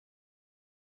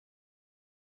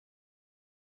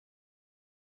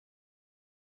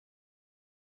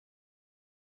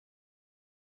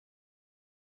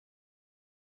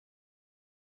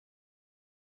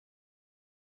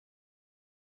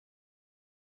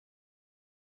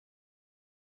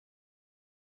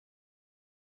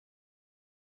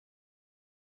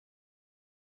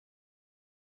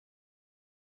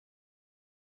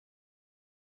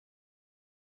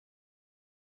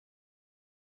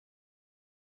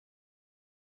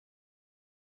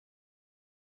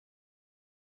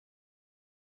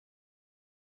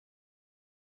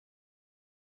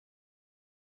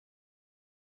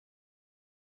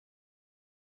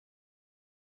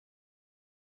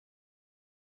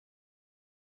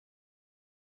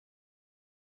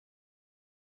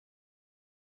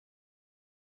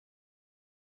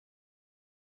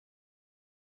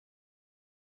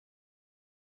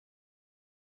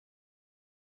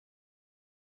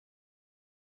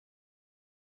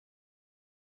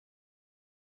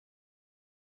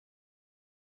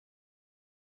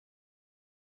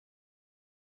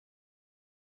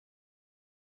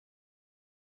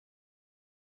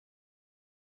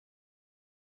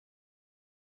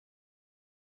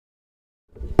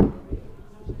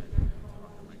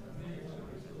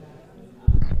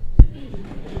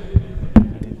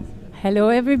Hello,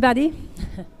 everybody.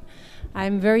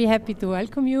 I'm very happy to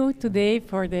welcome you today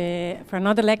for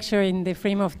another lecture in the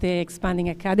frame of the Expanding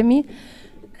Academy.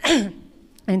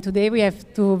 And today we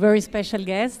have two very special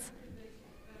guests,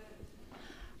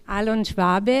 Alon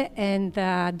Schwabe and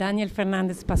Daniel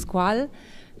Fernandez Pascual,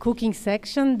 cooking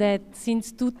section that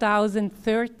since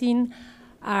 2013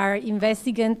 are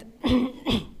investigating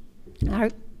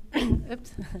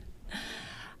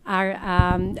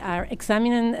are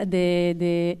examining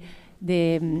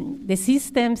the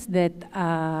systems that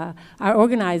are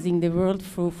organizing the world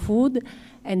through food,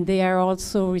 and they are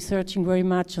also researching very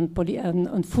much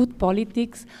on food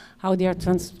politics, how they are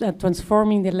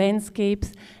transforming the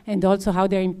landscapes, and also how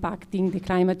they're impacting the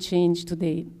climate change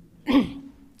today.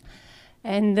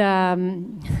 And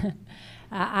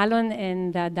Alon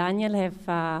and Daniel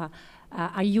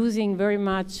are using very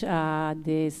much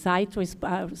the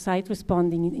site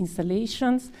responding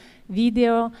installations,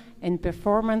 video and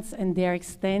performance, and they are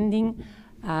extending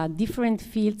different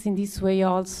fields in this way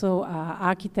also,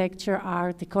 architecture,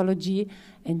 art, ecology,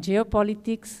 and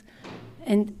geopolitics.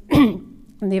 And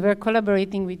they were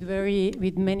collaborating with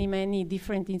many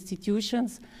different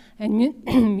institutions and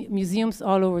museums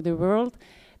all over the world,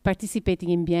 participating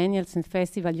in biennials and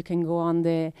festivals. You can go on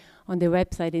the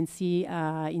website and see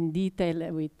in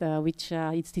detail with which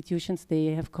institutions they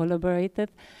have collaborated.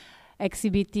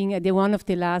 Exhibiting one of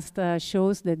the last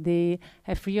shows that they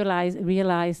have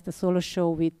realized a solo show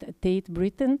with Tate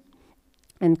Britain,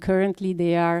 and currently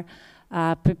they are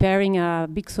preparing a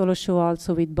big solo show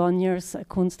also with Bonnier's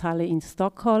Kunsthalle in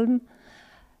Stockholm.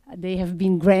 They have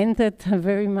been granted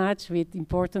very much with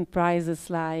important prizes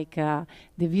like the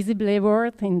Visible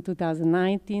Award in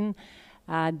 2019,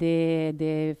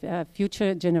 the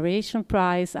Future Generation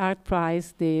Prize, Art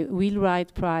Prize, the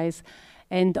Wheelwright Prize,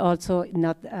 and also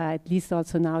at least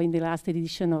also now in the last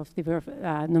edition of the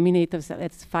nominated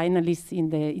as finalists in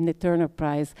the Turner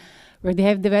Prize, where they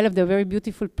have developed a very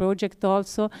beautiful project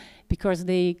also, because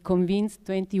they convinced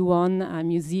 21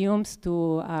 museums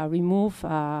to remove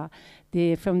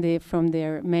from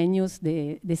their menus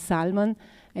the salmon,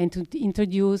 and to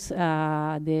introduce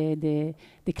the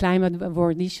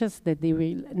CLIMAVORE dishes that they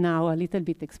will now a little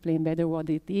bit explain better what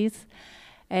it is.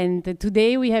 And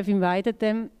today we have invited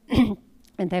them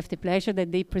and have the pleasure that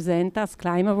they present us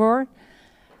CLIMAVORE,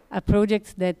 a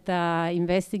project that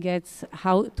investigates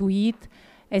how to eat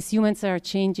as humans are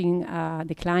changing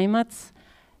the climates.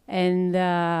 And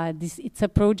it's a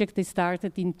project that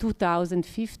started in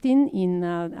 2015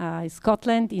 in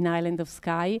Scotland, in Island of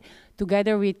Skye,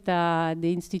 together with the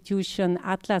institution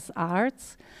Atlas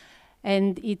Arts.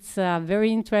 And it's a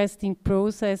very interesting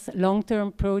process,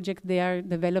 long-term project they are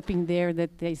developing there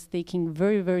that is taking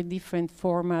very different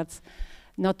formats,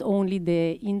 not only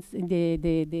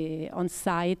the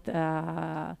on-site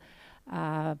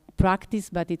practice,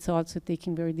 but it's also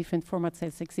taking very different formats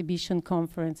as exhibition,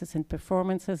 conferences, and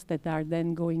performances that are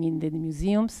then going in the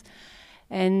museums.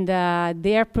 And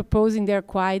they are proposing, they're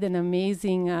quite an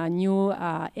amazing new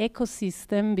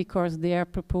ecosystem, because they are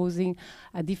proposing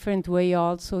a different way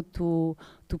also to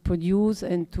produce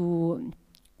and to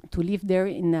live there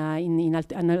in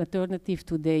an alternative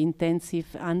to the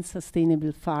intensive,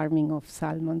 unsustainable farming of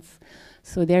salmons.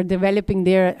 So they're developing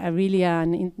there really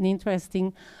an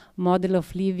interesting model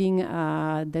of living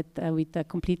that with a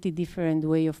completely different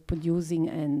way of producing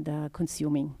and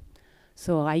consuming.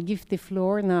 So I give the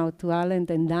floor now to Alon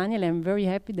and Daniel. I'm very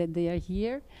happy that they are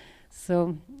here.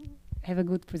 So have a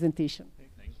good presentation.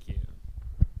 Thank you.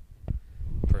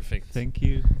 Perfect. Thank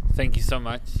you. Thank you so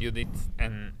much, Judith,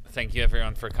 and thank you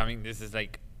everyone for coming. This is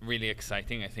like really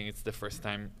exciting. I think it's the first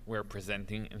time we're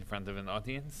presenting in front of an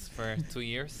audience for 2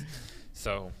 years.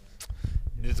 So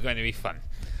this is going to be fun.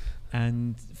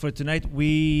 And for tonight,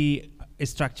 we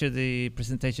structure the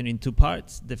presentation in two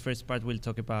parts. The first part will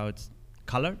talk about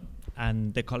color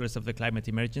and the colors of the climate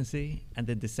emergency. And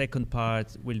then the second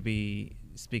part will be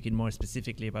speaking more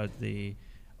specifically about the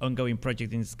ongoing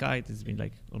project in Skye. It's been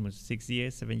like almost 6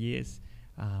 years, 7 years,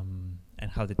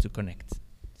 and how the two connect.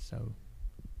 So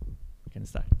we can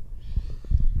start.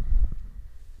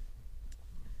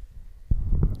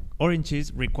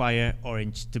 Oranges require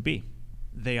orange to be.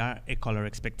 They are a color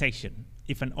expectation.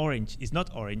 If an orange is not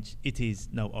orange, it is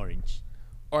no orange.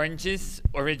 Oranges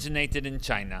originated in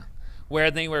China,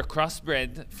 where they were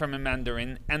crossbred from a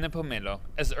mandarin and a pomelo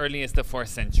as early as the 4th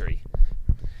century.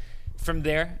 From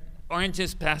there,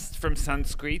 oranges passed from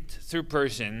Sanskrit through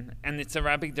Persian and its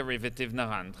Arabic derivative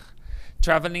naranj.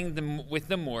 Traveling with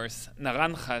the Moors,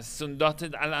 naranjas soon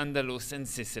dotted Al-Andalus and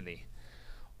Sicily.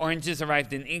 Oranges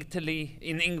arrived in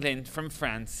England from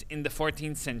France in the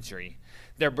 14th century,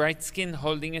 their bright skin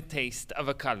holding a taste of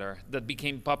a color that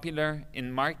became popular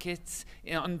in markets,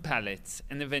 on palates,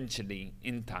 and eventually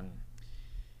in tongue.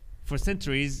 For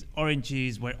centuries,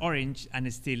 oranges were orange,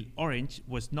 and still orange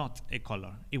was not a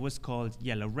color. It was called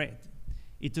yellow-red.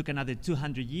 It took another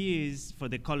 200 years for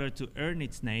the color to earn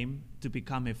its name, to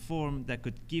become a form that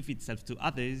could give itself to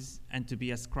others, and to be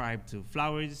ascribed to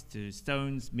flowers, to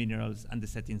stones, minerals, and the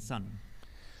setting sun.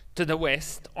 To the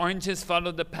west, oranges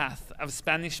followed the path of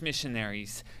Spanish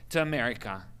missionaries to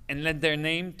America and lent their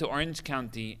name to Orange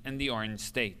County and the Orange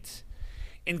State.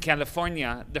 In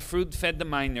California, the fruit fed the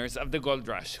miners of the gold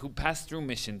rush who passed through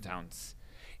mission towns.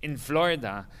 In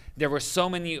Florida, there were so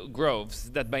many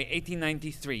groves that by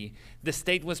 1893, the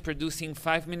state was producing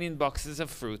 5 million boxes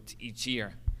of fruit each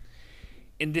year.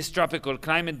 In this tropical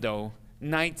climate, though,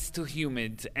 nights too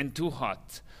humid and too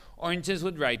hot, oranges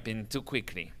would ripen too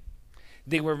quickly.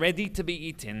 They were ready to be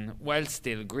eaten while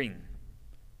still green.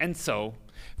 And so,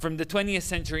 from the 20th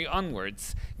century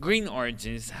onwards, green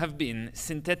oranges have been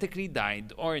synthetically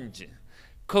dyed orange,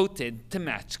 coated to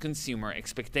match consumer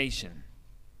expectation.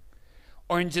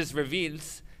 Oranges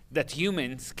reveals that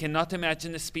humans cannot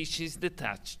imagine a species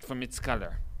detached from its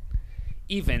color,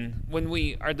 even when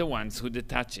we are the ones who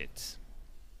detach it.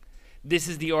 This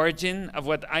is the origin of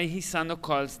what Aihisano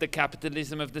calls the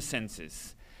capitalism of the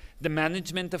senses, the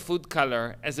management of food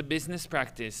color as a business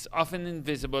practice often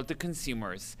invisible to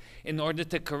consumers in order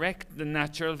to correct the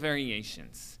natural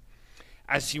variations.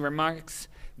 As she remarks,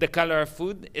 the color of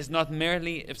food is not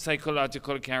merely a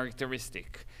psychological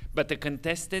characteristic, but a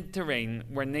contested terrain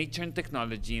where nature and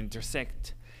technology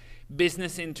intersect.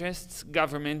 Business interests,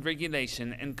 government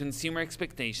regulation, and consumer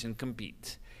expectation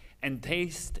compete, and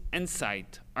taste and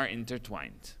sight are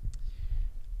intertwined.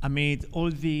 Amid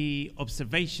all the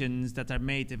observations that are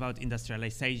made about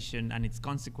industrialization and its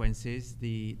consequences,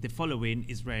 the following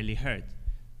is rarely heard.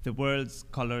 The world's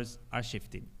colors are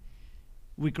shifting.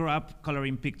 We grow up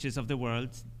coloring pictures of the world.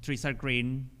 Trees are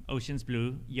green, oceans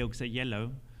blue, yolks are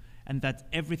yellow, and that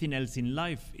everything else in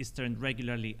life is turned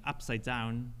regularly upside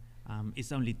down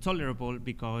is only tolerable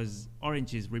because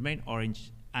oranges remain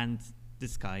orange and the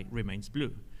sky remains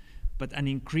blue. But an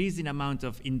increasing amount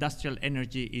of industrial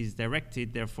energy is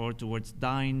directed, therefore, towards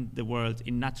dyeing the world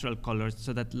in natural colors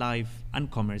so that life and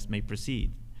commerce may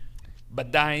proceed.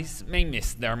 But dyes may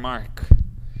miss their mark.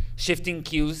 Shifting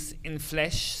cues in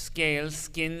flesh, scales,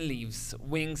 skin, leaves,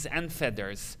 wings, and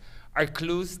feathers are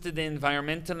clues to the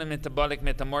environmental and metabolic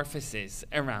metamorphoses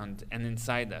around and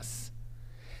inside us.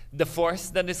 The force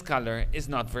that is color is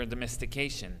not for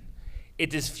domestication.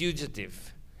 It is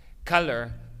fugitive.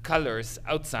 Color colors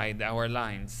outside our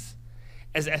lines.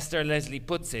 As Esther Leslie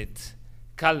puts it,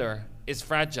 color is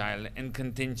fragile and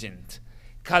contingent.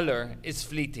 Color is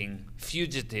fleeting,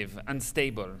 fugitive,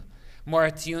 unstable, more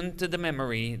attuned to the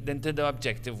memory than to the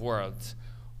objective world,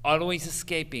 always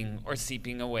escaping or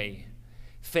seeping away,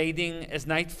 fading as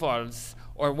night falls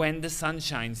or when the sun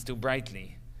shines too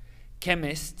brightly.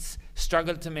 Chemists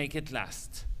struggle to make it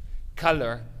last.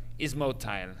 Color is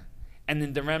motile, and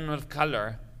in the realm of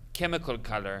color, chemical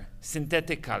color,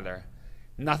 synthetic color,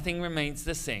 nothing remains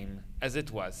the same as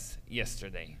it was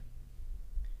yesterday.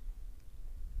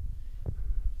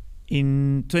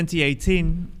 In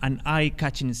 2018, an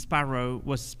eye-catching sparrow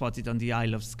was spotted on the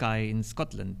Isle of Skye in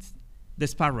Scotland. The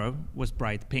sparrow was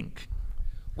bright pink.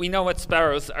 We know what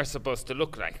sparrows are supposed to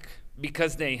look like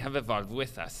because they have evolved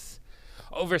with us.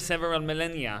 Over several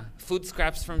millennia, food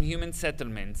scraps from human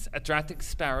settlements attracted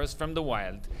sparrows from the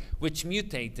wild, which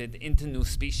mutated into new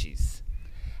species.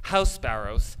 House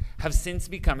sparrows have since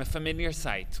become a familiar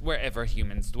sight wherever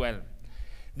humans dwell.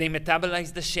 They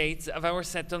metabolize the shades of our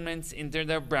settlements into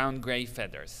their brown-gray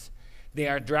feathers. They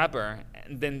are drabber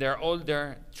than their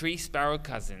older tree sparrow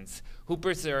cousins, who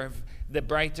preserve the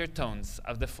brighter tones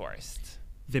of the forest.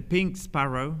 The pink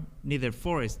sparrow, neither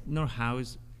forest nor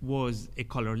house, was a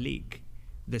color leak.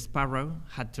 The sparrow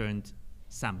had turned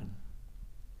salmon.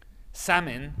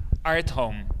 Salmon are at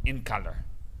home in color.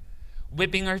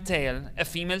 Whipping her tail, a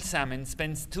female salmon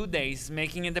spends 2 days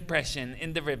making a depression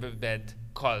in the riverbed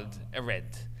called a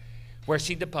red, where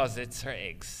she deposits her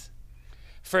eggs.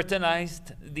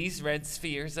 Fertilized, these red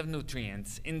spheres of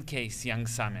nutrients encase young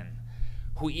salmon,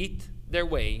 who eat their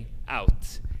way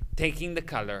out, taking the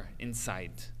color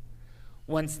inside.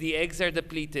 Once the eggs are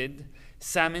depleted,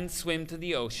 salmon swim to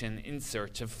the ocean in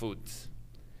search of food.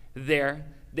 There,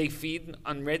 they feed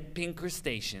on red-pink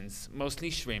crustaceans, mostly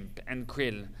shrimp and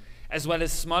krill, as well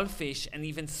as small fish and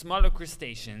even smaller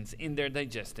crustaceans in their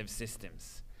digestive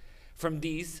systems. From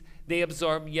these, they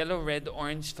absorb yellow, red,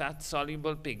 orange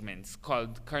fat-soluble pigments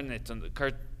called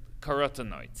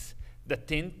carotenoids that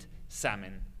tint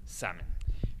salmon.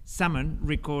 Salmon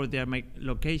record their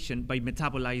location by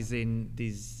metabolizing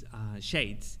these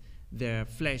shades. Their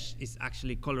flesh is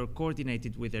actually color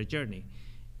coordinated with their journey.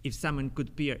 If salmon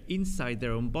could peer inside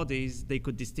their own bodies, they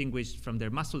could distinguish from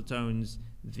their muscle tones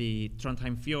the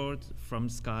Trondheim Fjord from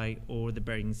Skye or the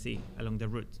Bering Sea along the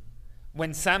route.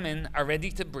 When salmon are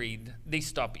ready to breed, they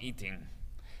stop eating.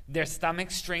 Their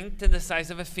stomachs shrink to the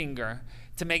size of a finger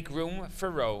to make room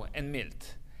for roe and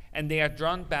milt, and they are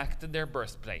drawn back to their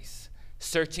birthplace,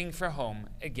 searching for home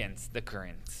against the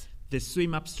currents. The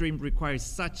swim upstream requires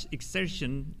such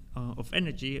exertion of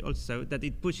energy also that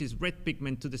it pushes red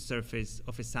pigment to the surface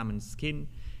of a salmon's skin,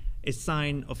 a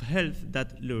sign of health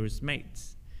that lures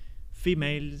mates.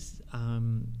 Females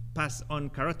pass on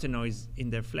carotenoids in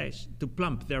their flesh to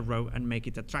plump their roe and make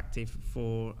it attractive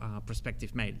for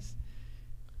prospective males.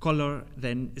 Color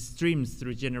then streams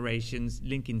through generations,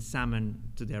 linking salmon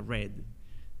to their red.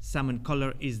 Salmon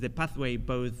color is the pathway,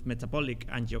 both metabolic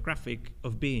and geographic,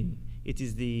 of being. It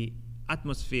is the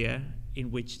atmosphere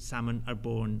in which salmon are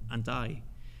born and die.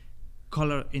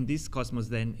 Color in this cosmos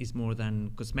then is more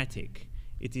than cosmetic.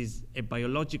 It is a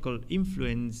biological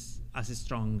influence as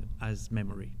strong as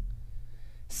memory.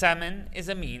 Salmon is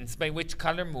a means by which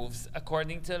color moves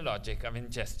according to the logic of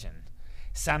ingestion.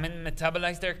 Salmon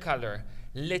metabolize their color,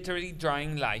 literally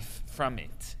drawing life from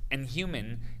it, and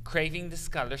human, craving this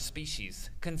color species,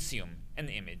 consume an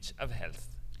image of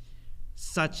health.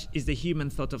 Such is the human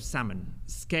thought of salmon: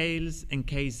 scales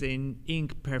encasing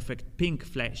ink-perfect pink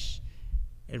flesh,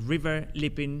 a river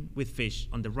leaping with fish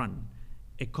on the run,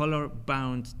 a color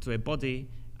bound to a body,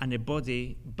 and a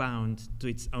body bound to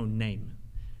its own name.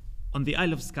 On the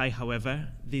Isle of Skye, however,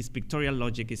 this pictorial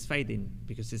logic is fading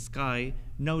because the Skye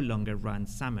no longer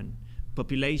runs salmon.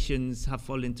 Populations have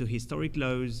fallen to historic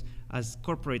lows as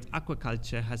corporate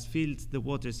aquaculture has filled the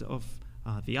waters of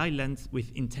the island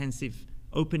with intensive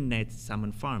open-net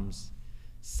salmon farms.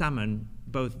 Salmon,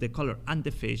 both the color and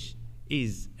the fish,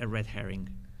 is a red herring.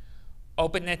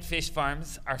 Open-net fish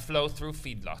farms are flow-through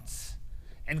feedlots.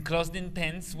 Enclosed in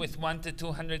pens with 100,000 to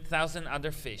 200,000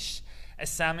 other fish, a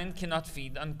salmon cannot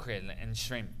feed on krill and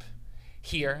shrimp.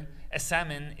 Here, a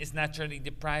salmon is naturally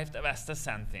deprived of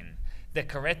astaxanthin, the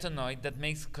carotenoid that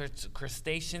makes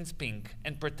crustaceans pink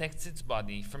and protects its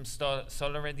body from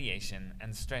solar radiation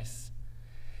and stress.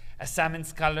 A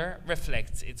salmon's color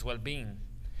reflects its well-being.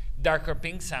 Darker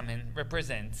pink salmon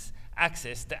represents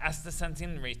access to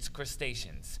astaxanthin-rich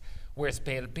crustaceans, whereas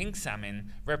pale pink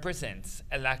salmon represents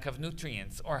a lack of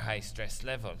nutrients or high stress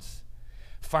levels.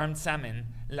 Farmed salmon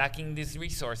lacking these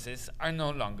resources are no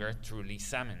longer truly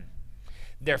salmon.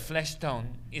 Their flesh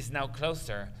tone is now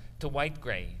closer to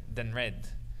white-gray than red.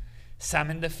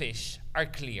 Salmon the fish are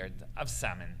cleared of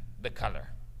salmon the color.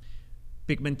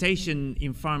 Pigmentation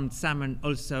in farmed salmon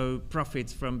also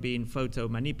profits from being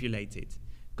photo-manipulated.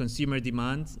 Consumer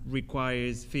demand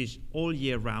requires fish all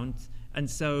year round, and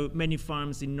so many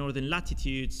farms in northern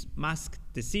latitudes mask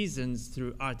the seasons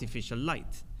through artificial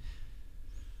light.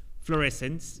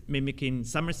 Fluorescents, mimicking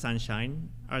summer sunshine,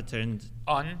 are turned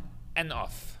on and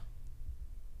off.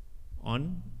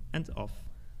 On and off.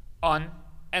 On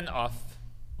and off.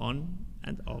 On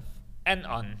and off. And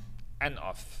on and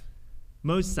off.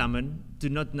 Most salmon do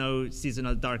not know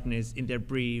seasonal darkness in their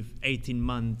brief 18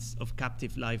 months of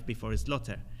captive life before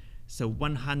slaughter. So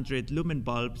 100 lumen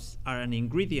bulbs are an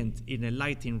ingredient in a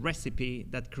lighting recipe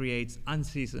that creates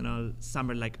unseasonal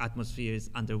summer-like atmospheres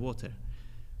underwater.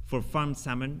 For farmed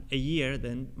salmon, a year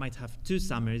then might have 2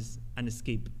 summers and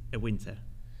skip a winter.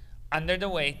 Under the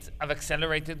weight of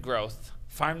accelerated growth,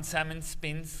 farmed salmon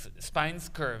spines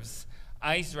curves,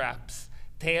 eyes wraps,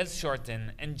 tails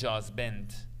shorten, and jaws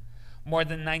bend. More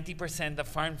than 90% of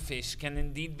farmed fish can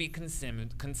indeed be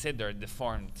considered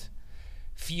deformed.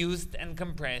 Fused and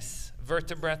compress,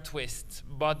 vertebra twist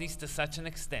bodies to such an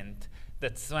extent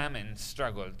that salmon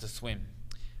struggle to swim.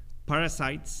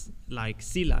 Parasites, like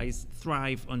sea lice,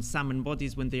 thrive on salmon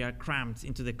bodies when they are cramped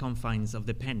into the confines of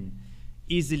the pen,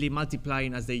 easily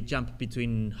multiplying as they jump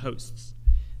between hosts.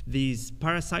 These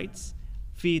parasites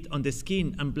feed on the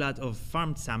skin and blood of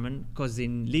farmed salmon,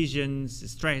 causing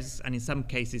lesions, stress, and in some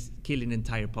cases, killing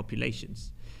entire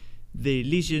populations. The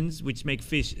lesions, which make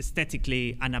fish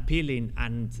aesthetically unappealing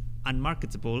and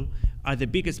unmarketable, are the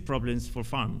biggest problems for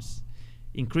farms.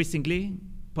 Increasingly,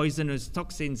 poisonous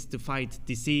toxins to fight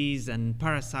disease and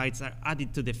parasites are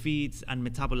added to the feeds and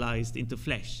metabolized into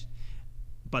flesh.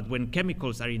 But when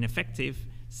chemicals are ineffective,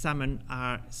 salmon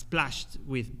are splashed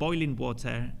with boiling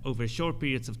water over short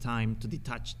periods of time to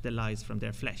detach the lice from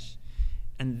their flesh.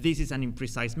 and this is an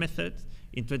imprecise method.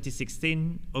 In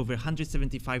 2016, over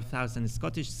 175,000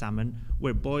 Scottish salmon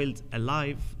were boiled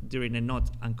alive during a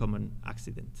not uncommon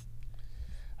accident.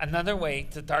 Another way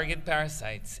to target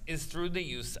parasites is through the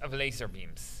use of laser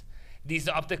beams. These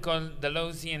optical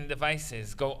Deleuzian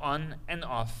devices go on and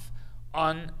off,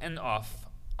 on and off,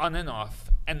 on and off,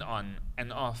 and on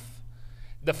and off.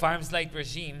 The farm's light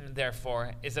regime,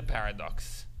 therefore, is a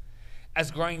paradox. As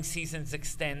growing seasons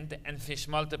extend and fish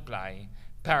multiply,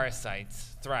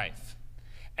 parasites thrive,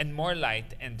 and more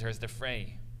light enters the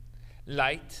fray.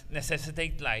 Light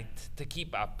necessitates light to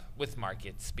keep up with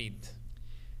market speed.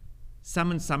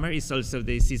 Salmon summer is also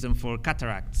the season for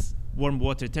cataracts. Warm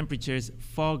water temperatures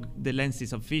fog the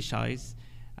lenses of fish eyes,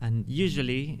 and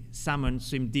usually salmon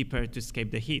swim deeper to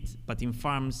escape the heat. But in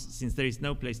farms, since there is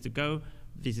no place to go,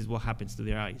 this is what happens to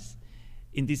their eyes.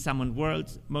 In this salmon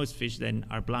world, most fish then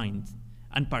are blind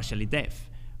and partially deaf,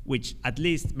 which at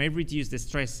least may reduce the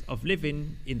stress of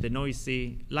living in the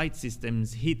noisy light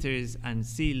systems, heaters, and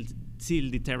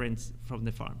seal deterrents from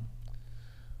the farm.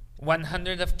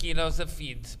 100 kilos of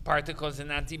feed, particles,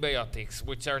 and antibiotics,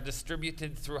 which are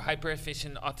distributed through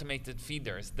hyper-efficient automated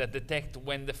feeders that detect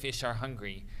when the fish are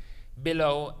hungry,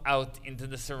 billow out into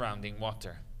the surrounding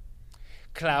water.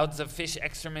 Clouds of fish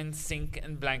excrement sink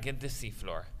and blanket the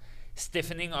seafloor,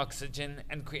 stiffening oxygen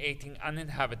and creating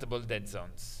uninhabitable dead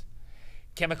zones.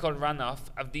 Chemical runoff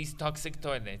of these toxic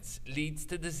toilets leads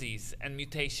to disease and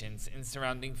mutations in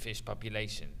surrounding fish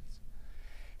populations.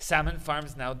 Salmon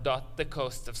farms now dot the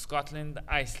coasts of Scotland,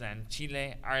 Iceland,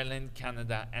 Chile, Ireland,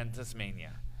 Canada, and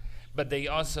Tasmania. But they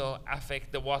also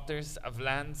affect the waters of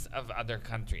lands of other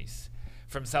countries,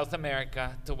 from South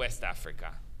America to West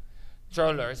Africa.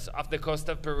 Trawlers off the coast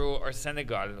of Peru or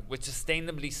Senegal, which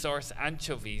sustainably source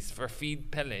anchovies for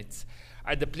feed pellets,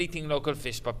 are depleting local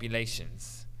fish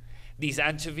populations. These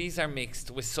anchovies are mixed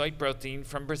with soy protein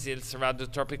from Brazil's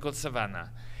Cerrado tropical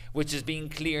savanna, which is being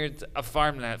cleared of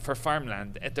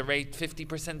farmland at a rate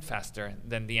 50% faster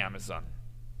than the Amazon.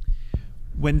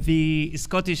 When the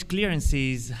Scottish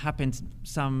clearances happened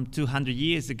some 200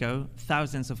 years ago,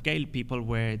 thousands of Gael people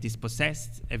were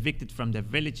dispossessed, evicted from their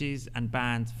villages, and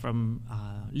banned from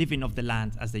living off the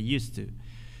land as they used to.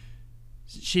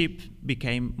 Sheep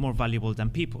became more valuable than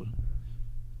people.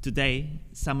 Today,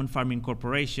 salmon farming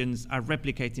corporations are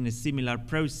replicating a similar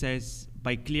process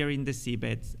by clearing the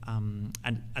seabed,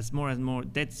 and as more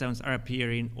dead zones are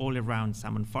appearing all around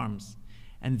salmon farms.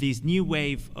 And this new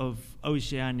wave of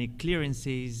oceanic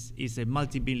clearances is a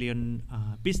multi-billion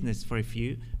business for a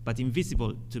few, but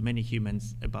invisible to many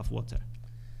humans above water.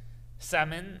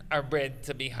 Salmon are bred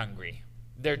to be hungry.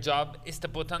 Their job is to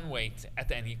put on weight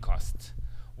at any cost.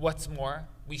 What's more,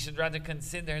 we should rather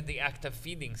consider the act of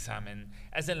feeding salmon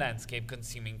as a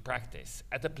landscape-consuming practice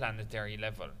at a planetary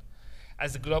level.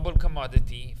 As a global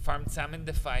commodity, farmed salmon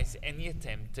defies any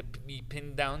attempt to be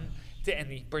pinned down to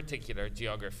any particular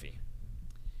geography.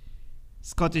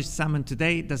 Scottish salmon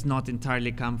today does not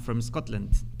entirely come from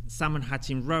Scotland. Salmon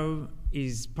hatching roe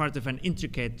is part of an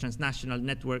intricate transnational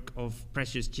network of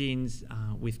precious genes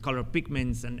with color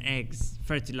pigments and eggs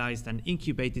fertilized and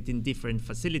incubated in different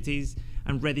facilities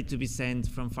and ready to be sent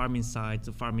from farming site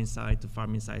to farming site to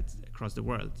farming site across the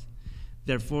world.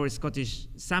 Therefore, Scottish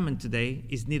salmon today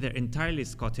is neither entirely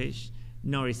Scottish,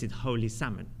 nor is it wholly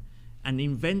salmon. An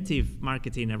inventive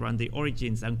marketing around the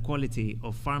origins and quality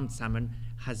of farmed salmon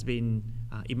has been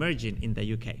emerging in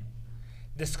the UK.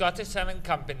 The Scottish Salmon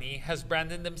Company has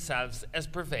branded themselves as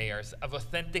purveyors of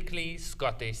authentically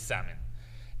Scottish salmon.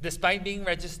 Despite being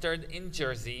registered in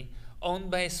Jersey, owned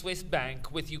by a Swiss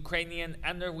bank with Ukrainian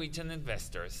and Norwegian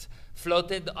investors,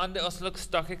 floated on the Oslo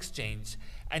Stock Exchange,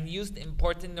 and used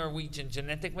imported Norwegian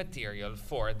genetic material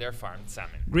for their farmed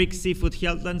salmon. Greek seafood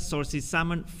Hjaltland sources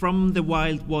salmon from the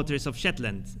wild waters of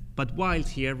Shetland, but wild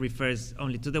here refers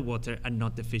only to the water and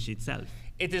not the fish itself.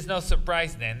 It is no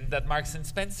surprise then that Marks &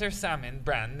 Spencer salmon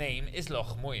brand name is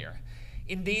Loch Muir.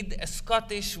 Indeed, a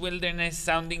Scottish wilderness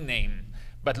sounding name,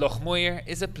 but Loch Muir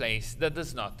is a place that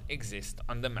does not exist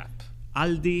on the map.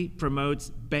 Aldi promotes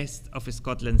best of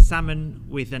Scotland salmon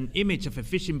with an image of a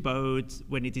fishing boat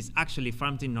when it is actually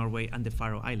farmed in Norway and the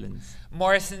Faroe Islands.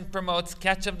 Morrison promotes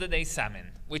Catch of the Day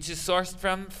salmon, which is sourced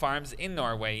from farms in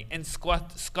Norway, and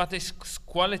Scottish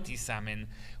quality salmon,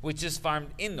 which is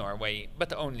farmed in Norway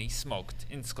but only smoked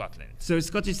in Scotland. So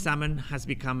Scottish salmon has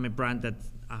become a brand that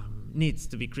needs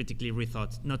to be critically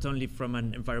rethought, not only from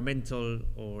an environmental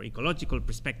or ecological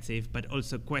perspective, but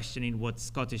also questioning what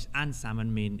Scottish and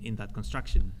salmon mean in that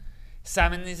construction.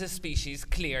 Salmon is a species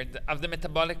cleared of the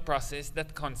metabolic process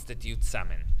that constitutes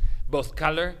salmon, both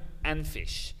color and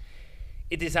fish.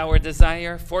 It is our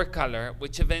desire for color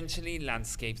which eventually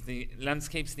landscapes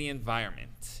the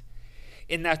environment.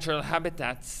 In natural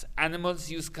habitats,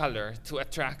 animals use color to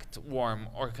attract, warm,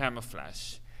 or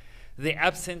camouflage. The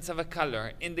absence of a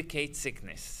color indicates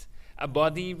sickness, a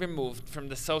body removed from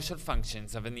the social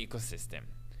functions of an ecosystem.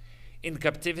 In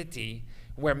captivity,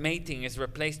 where mating is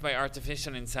replaced by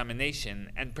artificial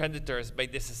insemination and predators by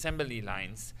disassembly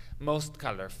lines, most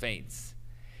color fades.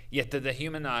 Yet to the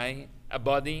human eye, a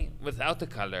body without a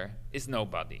color is no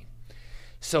body.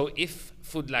 So if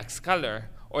food lacks color,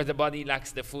 or the body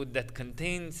lacks the food that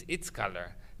contains its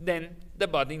color, then the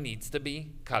body needs to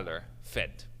be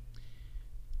color-fed.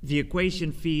 The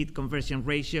equation feed conversion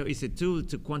ratio is a tool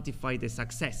to quantify the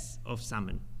success of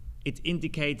salmon. It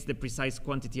indicates the precise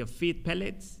quantity of feed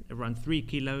pellets, around 3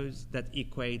 kilos, that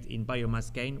equate in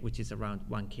biomass gain, which is around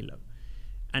 1 kilo.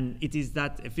 And it is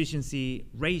that efficiency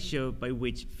ratio by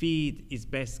which feed is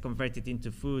best converted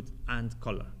into food and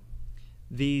color.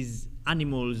 These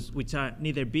animals, which are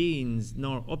neither beings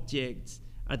nor objects,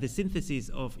 are the synthesis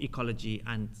of ecology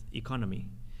and economy.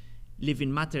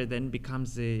 Living matter then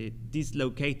becomes a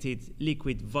dislocated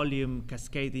liquid volume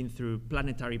cascading through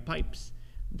planetary pipes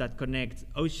that connect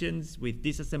oceans with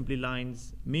disassembly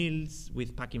lines, mills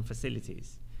with packing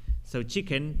facilities. So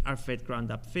chicken are fed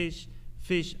ground up fish,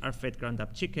 fish are fed ground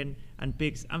up chicken, and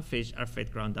pigs and fish are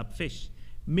fed ground up fish.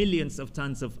 Millions of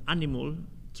tons of animal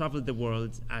travel the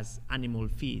world as animal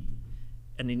feed.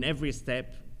 And in every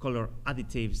step, color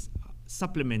additives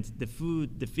supplement the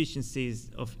food deficiencies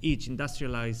of each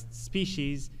industrialized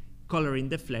species, coloring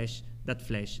the flesh that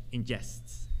flesh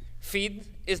ingests. Feed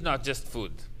is not just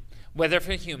food, whether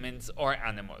for humans or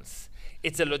animals.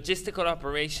 It's a logistical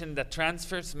operation that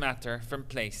transfers matter from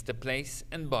place to place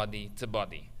and body to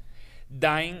body.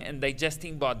 Dying and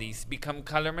digesting bodies become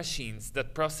color machines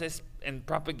that process and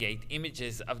propagate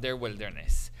images of their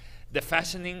wilderness, the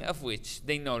fashioning of which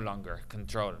they no longer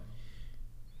control.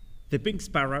 The pink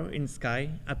sparrow in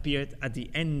sky appeared at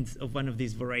the end of one of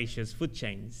these voracious food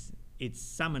chains. Its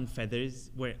salmon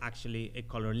feathers were actually a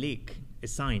color leak, a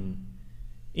sign.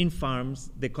 In farms,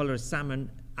 the colored salmon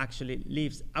actually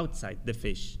lives outside the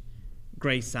fish.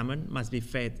 Gray salmon must be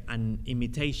fed an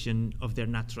imitation of their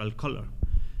natural color.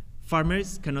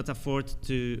 Farmers cannot afford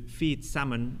to feed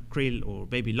salmon, krill, or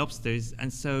baby lobsters,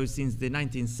 and so since the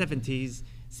 1970s,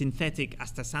 synthetic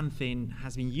astaxanthin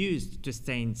has been used to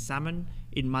stain salmon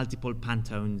in multiple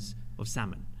Pantones of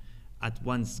salmon. At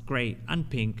once gray and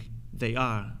pink, they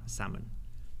are salmon.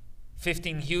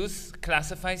 15 Hues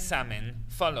classifies salmon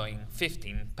following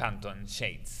 15 Pantone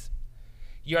shades.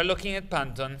 You are looking at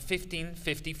Pantone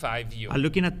 1555U. I'm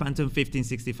looking at Pantone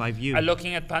 1565U. Are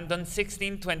looking at Pantone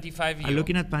 1625U. I'm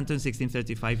looking at Pantone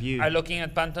 1635U. Are looking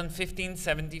at Pantone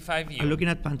 1575U. I'm looking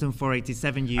at Pantone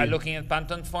 487U. Are looking at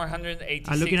Pantone 486U.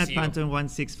 I'm looking at Pantone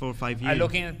 1645U. Are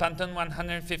looking at Pantone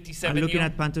 157U. I'm looking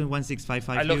at Pantone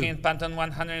 1655U. Are looking at Pantone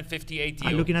 158U.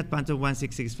 I'm looking at Pantone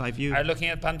 1665U. Are looking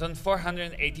at Pantone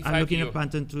 485U. I'm looking at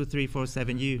Pantone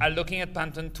 2347U. Are looking at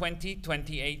Pantone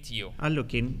 2028U. I'm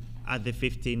looking at the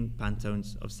 15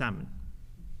 Pantones of salmon.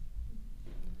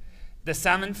 The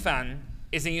salmon fan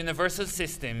is a universal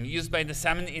system used by the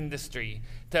salmon industry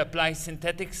to apply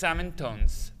synthetic salmon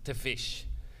tones to fish.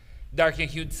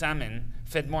 Darker-hued salmon,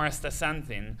 fed more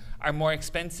astaxanthin, are more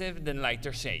expensive than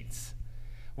lighter shades,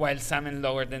 while salmon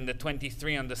lower than the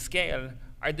 23 on the scale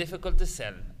are difficult to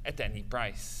sell at any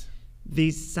price.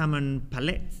 This salmon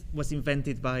palette was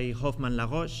invented by Hoffmann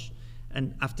Laroche,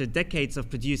 and after decades of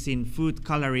producing food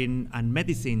coloring and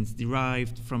medicines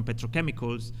derived from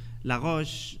petrochemicals,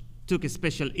 Laroche took a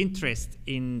special interest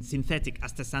in synthetic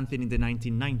astaxanthin in the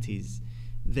 1990s.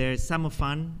 Their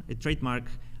Salmofan, a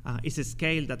trademark, is a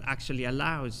scale that actually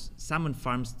allows salmon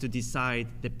farms to decide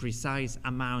the precise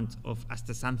amount of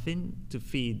astaxanthin to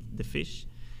feed the fish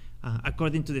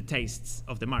according to the tastes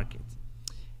of the market.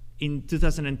 In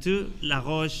 2002,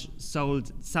 Laroche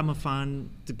sold Salmofan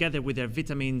together with their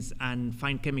vitamins and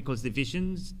fine chemicals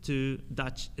divisions to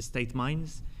Dutch estate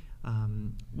mines,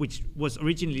 which was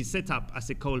originally set up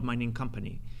as a coal mining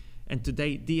company. And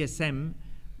today, DSM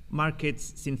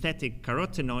markets synthetic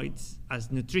carotenoids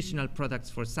as nutritional products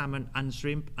for salmon and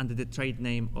shrimp under the trade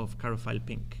name of Carophile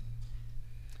Pink.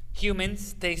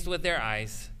 Humans taste with their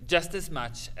eyes just as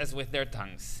much as with their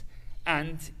tongues.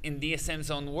 And, in DSM's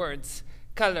own words,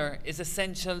 color is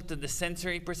essential to the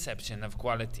sensory perception of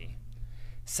quality.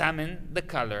 Salmon, the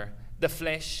color, the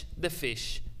flesh, the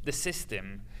fish, the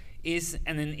system, is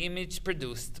an image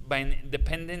produced by an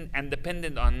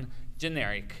dependent on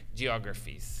generic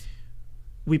geographies.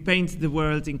 We paint the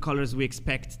world in colors we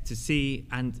expect to see,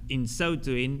 and in so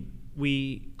doing,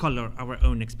 we color our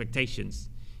own expectations.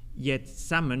 Yet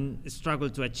salmon struggle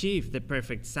to achieve the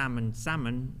perfect salmon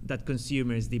that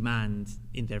consumers demand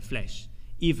in their flesh,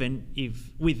 even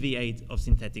if with the aid of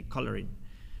synthetic coloring.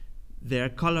 Their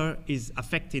color is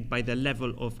affected by the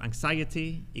level of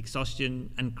anxiety,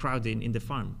 exhaustion, and crowding in the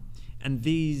farm. And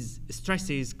these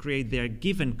stresses create their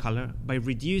given color by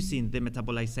reducing the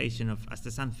metabolization of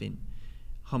astaxanthin.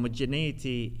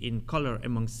 Homogeneity in color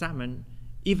among salmon,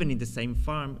 even in the same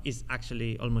farm, is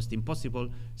actually almost impossible,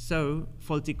 so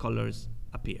faulty colors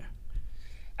appear.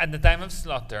 At the time of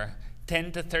slaughter,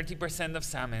 10 to 30% of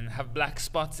salmon have black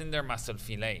spots in their muscle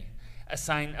fillet, a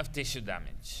sign of tissue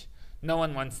damage. No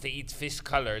one wants to eat fish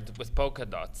colored with polka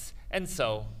dots, and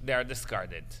so they are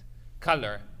discarded.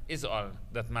 Color is all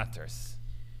that matters.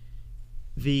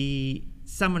 The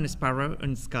salmon sparrow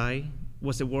on sky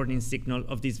was a warning signal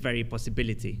of this very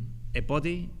possibility. A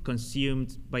body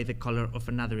consumed by the color of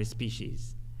another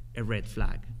species, a red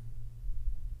flag.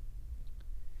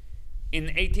 In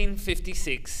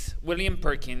 1856, William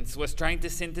Perkins was trying to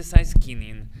synthesize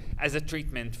quinine as a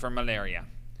treatment for malaria.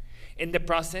 In the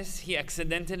process, he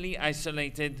accidentally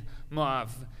isolated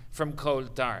mauve from coal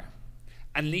tar,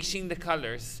 unleashing the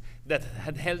colors that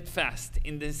had held fast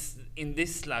in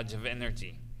this sludge of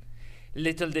energy.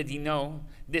 Little did he know,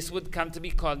 this would come to be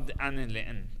called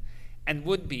aniline, and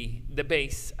would be the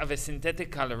base of a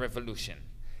synthetic color revolution,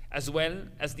 as well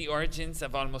as the origins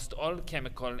of almost all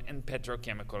chemical and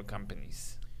petrochemical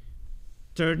companies.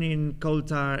 Turning coal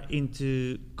tar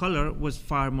into color was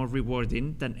far more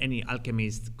rewarding than any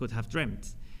alchemist could have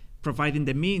dreamt, providing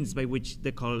the means by which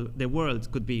the world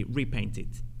could be repainted.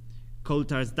 Coal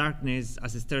tar's darkness,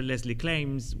 as Esther Leslie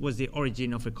claims, was the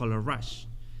origin of a color rush.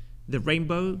 The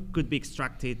rainbow could be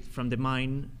extracted from the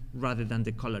mine rather than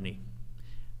the colony.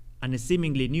 And a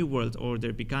seemingly new world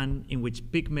order began in which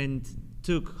pigment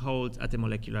took hold at a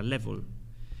molecular level.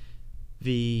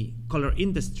 The color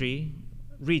industry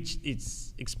reached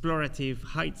its explorative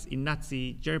heights in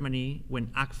Nazi Germany when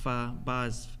Agfa,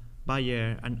 BASF,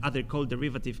 Bayer, and other coal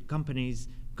derivative companies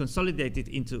consolidated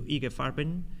into IG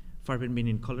Farben, Farben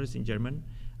meaning colors in German,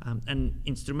 and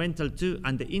instrumental to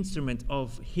and the instrument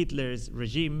of Hitler's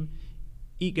regime.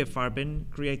 IG Farben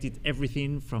created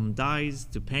everything from dyes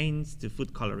to paints to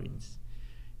food colorings.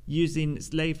 Using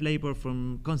slave labor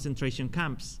from concentration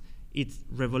camps, it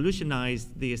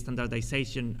revolutionized the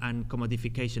standardization and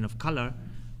commodification of color,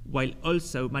 while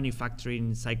also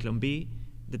manufacturing Cyclone B,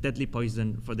 the deadly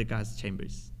poison for the gas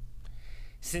chambers.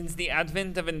 Since the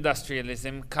advent of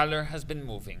industrialism, color has been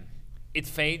moving. It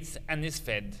fades and is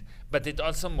fed, but it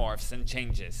also morphs and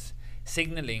changes,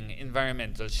 signaling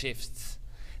environmental shifts.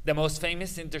 The most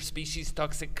famous interspecies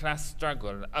toxic class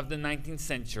struggle of the 19th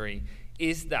century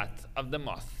is that of the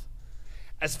moth.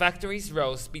 As factories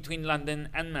rose between London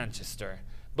and Manchester,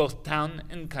 both town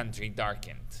and country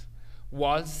darkened.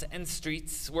 Walls and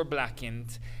streets were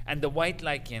blackened, and the white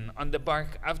lichen on the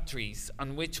bark of trees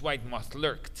on which white moth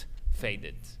lurked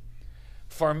faded.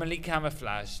 Formally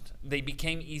camouflaged, they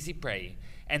became easy prey,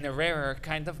 and a rarer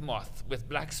kind of moth with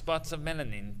black spots of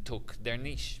melanin took their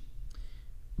niche.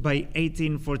 By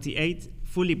 1848,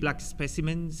 fully black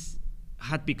specimens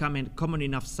had become a common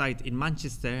enough sight in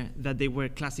Manchester that they were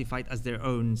classified as their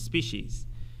own species.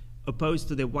 Opposed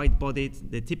to the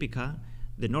white-bodied, the typica,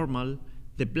 the normal,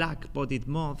 the black-bodied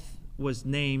moth was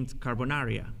named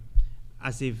Carbonaria,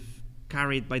 as if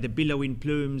carried by the billowing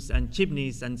plumes and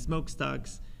chimneys and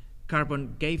smokestacks.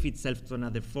 Carbon gave itself to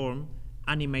another form,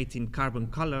 animating carbon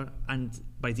color, and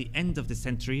by the end of the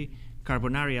century,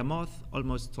 Carbonaria moth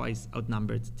almost twice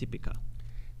outnumbered Typica.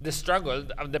 The struggle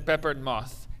of the peppered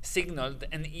moth signaled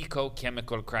an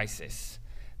eco-chemical crisis.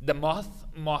 The moth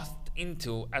mothed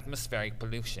into atmospheric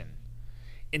pollution.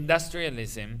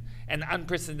 Industrialism, an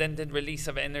unprecedented release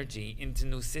of energy into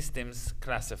new systems,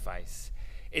 classifies.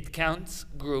 It counts,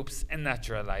 groups, and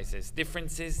naturalizes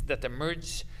differences that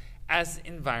emerge as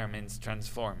environments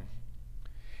transform.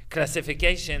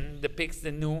 Classification depicts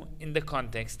the new in the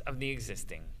context of the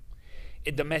existing.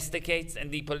 It domesticates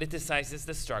and depoliticizes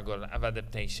the struggle of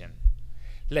adaptation.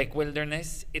 Like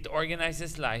wilderness, it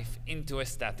organizes life into a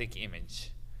static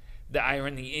image. The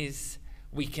irony is,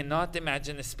 we cannot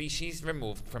imagine a species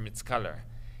removed from its color,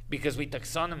 because we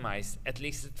taxonomize, at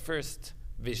least at first,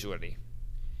 visually.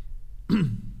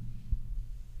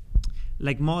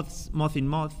 Like moths, moth in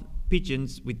moth,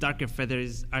 pigeons with darker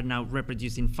feathers are now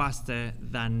reproducing faster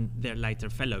than their lighter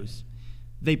fellows.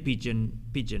 They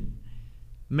pigeon.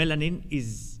 Melanin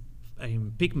is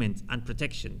pigment and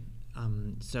protection,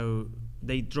 so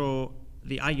they draw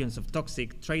the ions of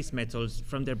toxic trace metals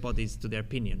from their bodies to their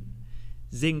pinion.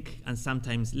 Zinc and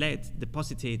sometimes lead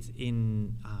deposited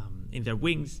in in their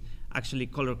wings, actually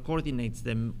color coordinates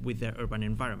them with their urban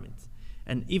environment.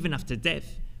 And even after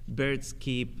death, birds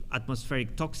keep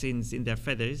atmospheric toxins in their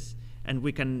feathers, and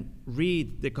we can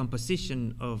read the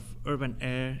composition of urban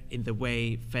air in the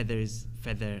way feathers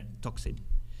feather toxin.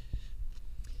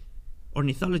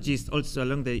 Ornithologists also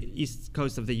along the east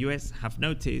coast of the US have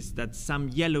noticed that some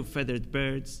yellow-feathered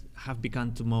birds have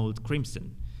begun to mold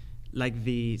crimson. Like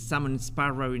the salmon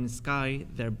sparrow in Skye,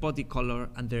 their body color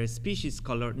and their species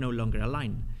color no longer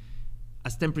align.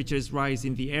 As temperatures rise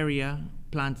in the area,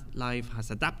 plant life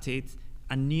has adapted,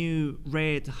 and new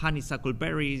red honeysuckle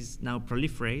berries now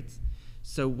proliferate.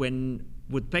 So when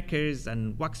woodpeckers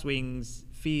and waxwings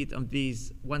feed on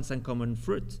these once uncommon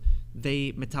fruit,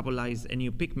 they metabolize a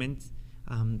new pigment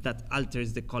that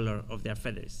alters the color of their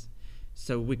feathers.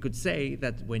 So we could say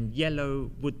that when yellow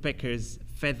woodpeckers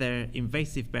feather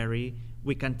invasive berry,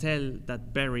 we can tell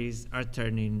that berries are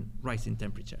turning rising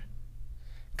temperature.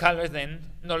 Color then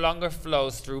no longer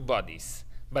flows through bodies,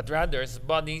 but rather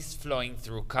bodies flowing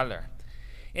through color.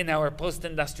 In our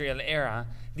post-industrial era,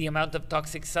 the amount of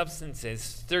toxic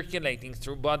substances circulating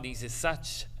through bodies is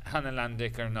such, Hannah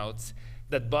Landecker notes,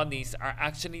 that bodies are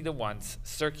actually the ones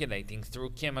circulating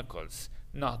through chemicals,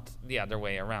 not the other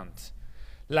way around.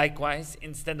 Likewise,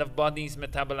 instead of bodies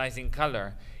metabolizing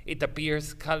color, it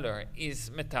appears color is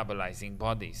metabolizing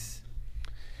bodies.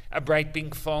 A bright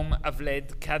pink foam of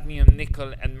lead, cadmium,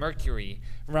 nickel, and mercury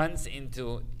runs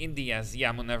into India's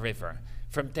Yamuna River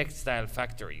from textile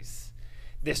factories.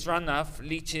 This runoff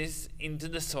leaches into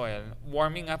the soil,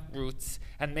 warming up roots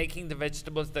and making the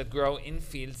vegetables that grow in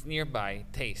fields nearby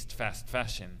taste fast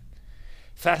fashion.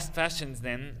 Fast fashion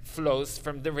then flows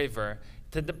from the river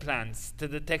to the plants to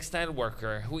the textile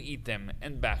worker who eat them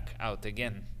and back out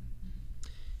again.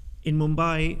 In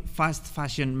Mumbai, fast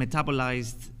fashion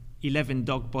metabolized 11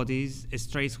 dog bodies,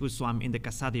 strays who swam in the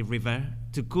Kasadi River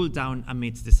to cool down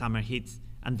amidst the summer heat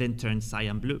and then turn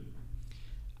cyan blue.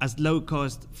 As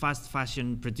low-cost fast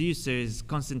fashion producers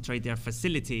concentrate their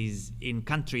facilities in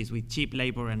countries with cheap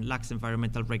labor and lax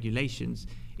environmental regulations,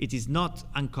 it is not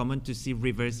uncommon to see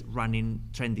rivers running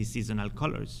trendy seasonal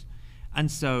colors. And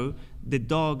so the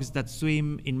dogs that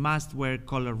swim in must-wear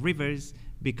color rivers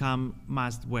become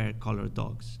must-wear color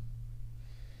dogs.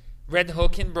 Red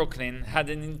Hook in Brooklyn had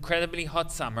an incredibly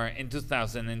hot summer in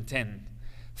 2010.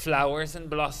 Flowers and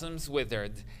blossoms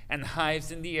withered, and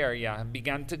hives in the area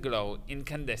began to glow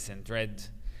incandescent red.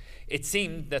 It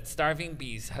seemed that starving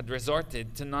bees had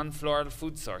resorted to non-floral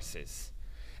food sources.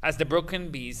 As the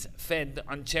Brooklyn bees fed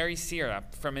on cherry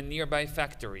syrup from a nearby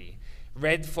factory,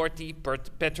 Red 40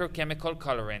 petrochemical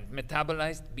colorant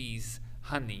metabolized bees,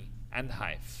 honey, and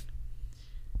hive.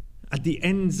 At the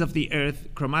ends of the Earth,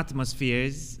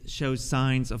 chromatmospheres show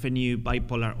signs of a new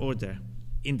bipolar order.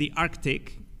 In the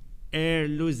Arctic, air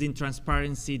losing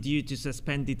transparency due to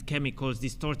suspended chemicals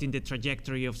distorting the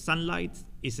trajectory of sunlight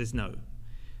is snow.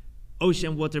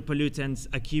 Ocean water pollutants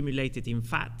accumulated in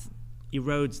fat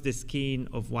erodes the skin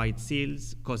of white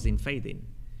seals, causing fading.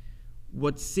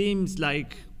 What seems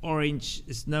like orange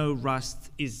snow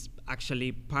rust is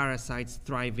actually parasites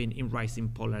thriving in rising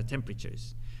polar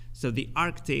temperatures. So the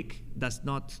Arctic does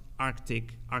not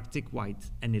Arctic white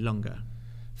any longer.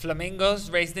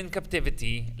 Flamingos raised in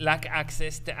captivity lack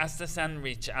access to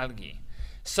astaxanthin-rich algae.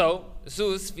 So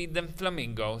zoos feed them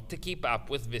flamingo to keep up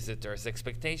with visitors'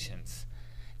 expectations.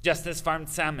 Just as farmed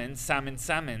salmon,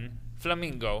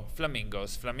 flamingo,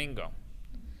 flamingo.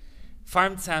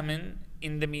 Farmed salmon,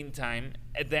 in the meantime,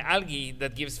 the algae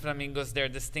that gives flamingos their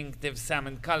distinctive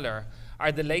salmon color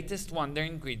are the latest wonder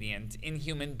ingredient in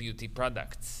human beauty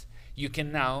products. You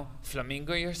can now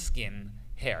flamingo your skin,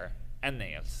 hair, and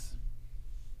nails.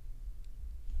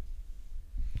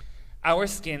 Our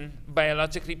skin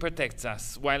biologically protects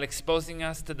us while exposing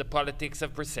us to the politics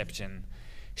of perception,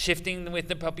 shifting with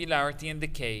the popularity and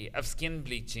decay of skin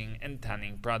bleaching and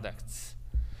tanning products.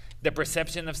 The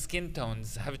perception of skin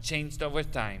tones have changed over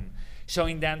time,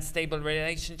 showing the unstable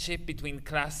relationship between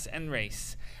class and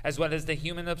race, as well as the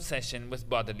human obsession with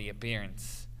bodily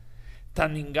appearance.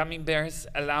 Tanning gummy bears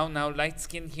allow now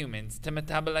light-skinned humans to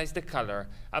metabolize the color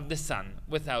of the sun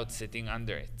without sitting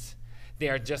under it. They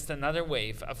are just another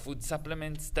wave of food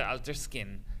supplements to alter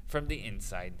skin from the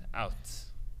inside out.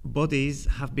 Bodies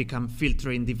have become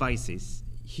filtering devices.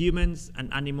 Humans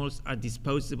and animals are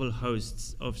disposable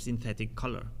hosts of synthetic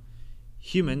color.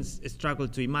 Humans struggle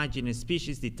to imagine a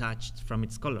species detached from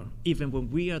its color, even when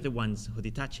we are the ones who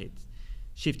detach it.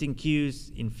 Shifting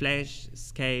cues in flesh,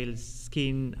 scales,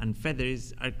 skin, and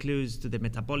feathers are clues to the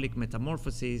metabolic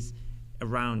metamorphoses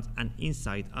around and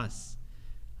inside us.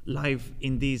 Life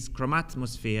in this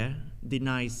chromatmosphere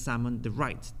denies salmon the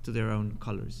right to their own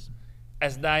colors.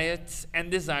 As diets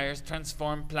and desires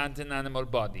transform plant and animal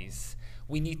bodies,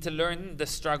 we need to learn the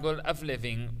struggle of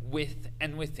living with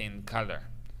and within color.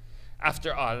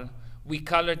 After all, we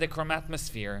color the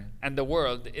chromatmosphere, and the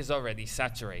world is already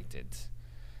saturated.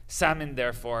 Salmon,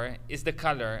 therefore, is the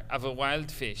color of a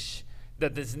wild fish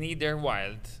that is neither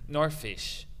wild, nor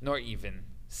fish, nor even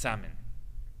salmon.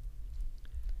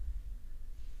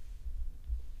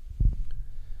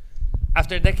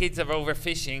 After decades of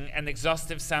overfishing and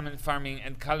exhaustive salmon farming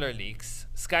and color leaks,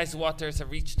 Sky's waters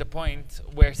have reached a point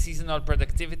where seasonal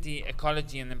productivity,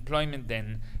 ecology, and employment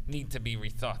then need to be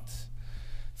rethought.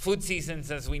 Food seasons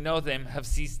as we know them have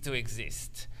ceased to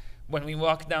exist. When we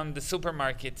walk down the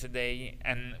supermarket today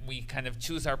and we kind of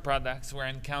choose our products, we're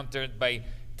encountered by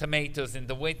tomatoes in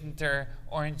the winter,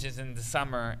 oranges in the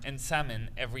summer, and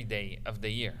salmon every day of the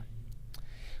year.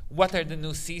 What are the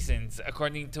new seasons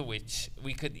according to which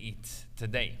we could eat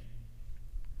today?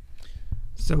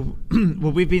 So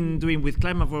what we've been doing with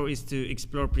CLIMAVORE is to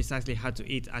explore precisely how to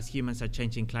eat as humans are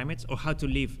changing climates, or how to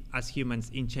live as humans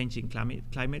in changing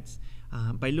climates,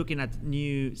 by looking at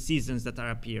new seasons that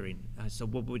are appearing. So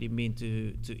what would it mean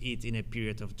to eat in a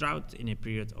period of drought, in a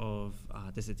period of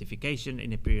desertification,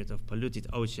 in a period of polluted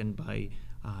ocean by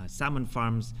salmon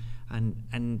farms, and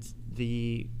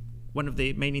one of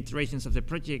the main iterations of the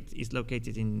project is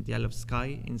located in the Isle of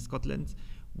Skye in Scotland,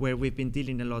 where we've been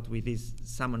dealing a lot with this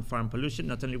salmon farm pollution,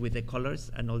 not only with the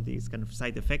colors and all these kind of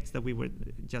side effects that we were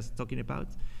just talking about,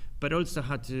 but also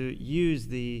how to use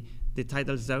the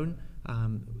tidal zone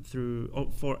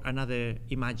for another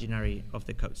imaginary of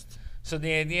the coast. So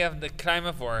the idea of the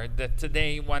CLIMAVORE, that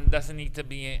today one doesn't need to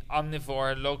be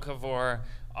omnivore, locavore,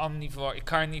 omnivore,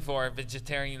 carnivore,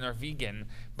 vegetarian, or vegan,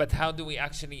 but how do we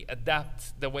actually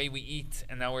adapt the way we eat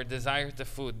and our desire to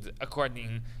food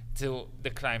according to the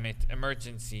climate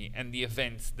emergency and the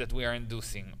events that we are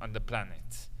inducing on the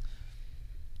planet?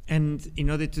 And in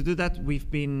order to do that, we've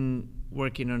been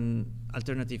working on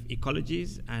alternative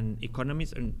ecologies and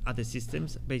economies and other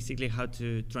systems, basically how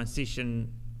to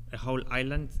transition a whole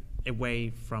island away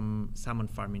from salmon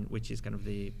farming, which is kind of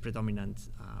the predominant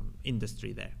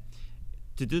industry there.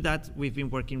 To do that, we've been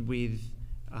working with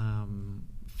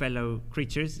fellow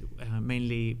creatures,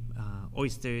 mainly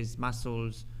oysters,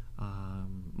 mussels,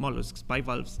 mollusks,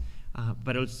 bivalves,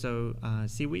 but also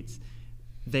seaweeds.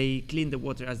 They clean the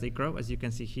water as they grow, as you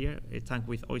can see here, a tank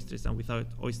with oysters and without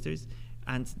oysters.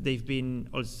 And they've been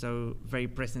also very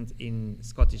present in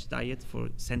Scottish diet for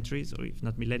centuries, or if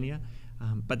not millennia,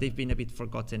 but they've been a bit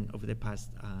forgotten over the past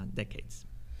decades.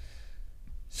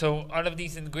 So all of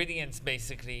these ingredients,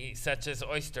 basically, such as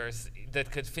oysters,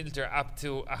 that could filter up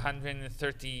to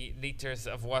 130 liters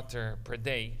of water per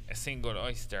day, a single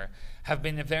oyster, have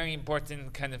been a very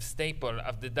important kind of staple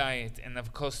of the diet and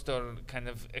of coastal kind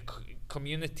of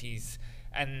communities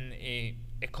and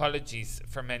ecologies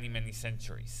for many, many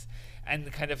centuries. And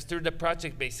kind of through the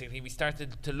project, basically, we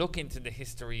started to look into the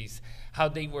histories, how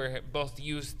they were both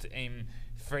used in,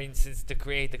 for instance, to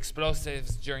create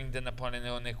explosives during the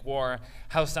Napoleonic War,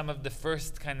 how some of the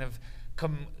first kind of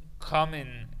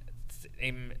common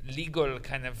legal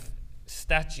kind of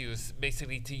statutes,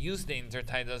 basically to use the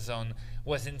intertidal zone,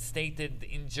 was instated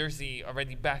in Jersey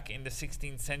already back in the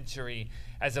 16th century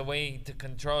as a way to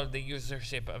control the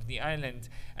usership of the island,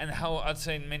 and how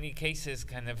also in many cases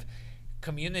kind of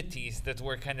communities that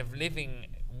were kind of living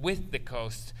with the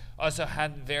coast also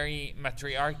had very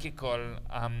matriarchal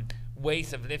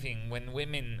ways of living, when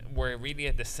women were really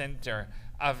at the center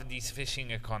of these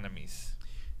fishing economies.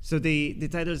 So the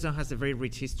tidal zone has a very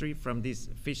rich history, from these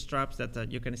fish traps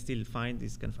that you can still find,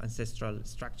 these kind of ancestral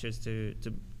structures to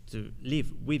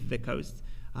live with the coast,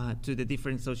 to the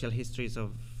different social histories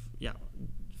of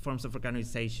forms of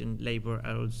organization, labor,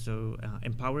 and also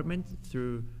empowerment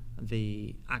through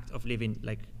the act of living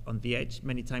like on the edge.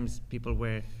 Many times people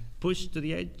were pushed to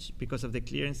the edge because of the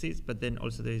clearances, but then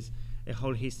also there's a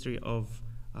whole history of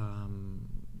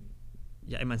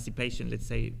emancipation, let's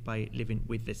say, by living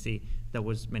with the sea that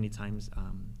was many times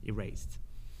erased.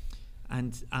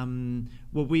 And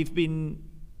what we've been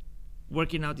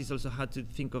working out is also how to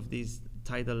think of these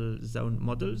tidal zone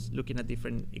models, looking at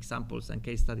different examples and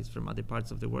case studies from other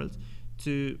parts of the world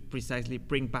to precisely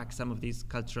bring back some of these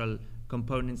cultural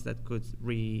components that could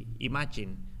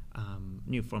reimagine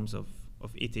new forms of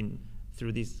eating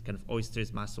through these kind of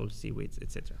oysters, mussels, seaweeds,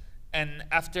 etc. And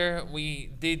after we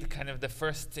did kind of the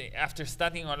first, after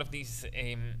studying all of these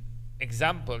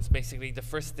examples, basically the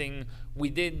first thing we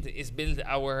did is build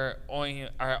our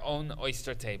own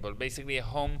oyster table, basically a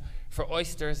home for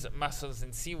oysters, mussels,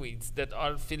 and seaweeds that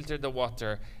all filter the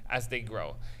water as they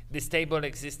grow. This table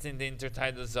exists in the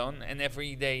intertidal zone, and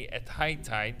every day at high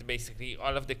tide, basically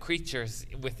all of the creatures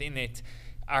within it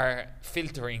are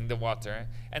filtering the water,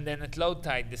 and then at low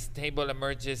tide this table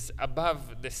emerges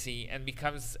above the sea and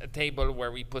becomes a table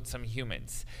where we put some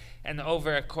humans. And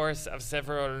over a course of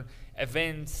several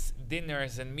events,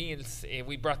 dinners and meals,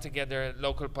 we brought together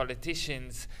local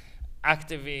politicians,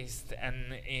 activists and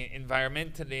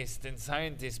environmentalists and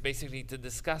scientists basically to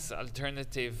discuss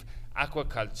alternative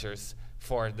aquacultures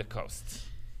for the coasts.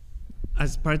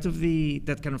 As part of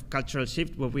that kind of cultural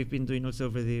shift, what we've been doing also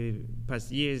over the past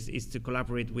years is to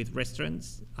collaborate with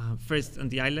restaurants. First on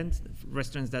the island,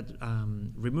 restaurants that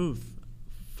remove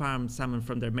farmed salmon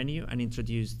from their menu and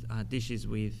introduce dishes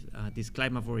with these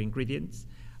CLIMAVORE ingredients.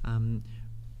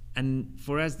 And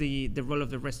for us, the role of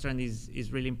the restaurant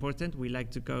is really important. We like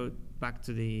to go back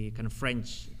to the kind of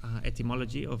French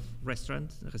etymology of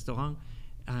restaurant.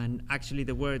 And actually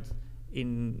the word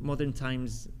in modern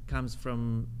times comes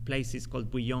from places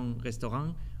called bouillon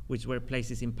restaurant, which were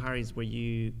places in Paris where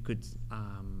you could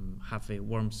have a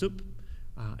warm soup,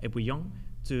 a bouillon,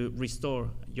 to restore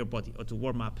your body or to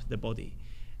warm up the body.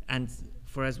 And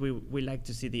for us, we like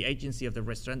to see the agency of the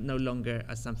restaurant no longer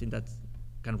as something that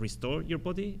can restore your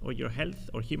body or your health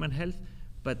or human health,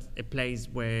 but a place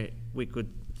where we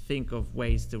could think of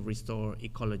ways to restore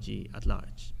ecology at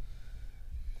large.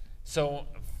 So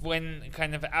when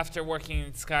kind of after working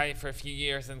in Sky for a few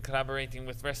years and collaborating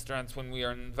with restaurants, when we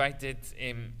were invited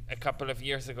a couple of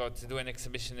years ago to do an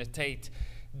exhibition at Tate,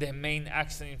 the main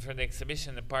action for the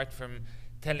exhibition, apart from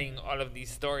telling all of these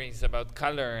stories about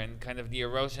color and kind of the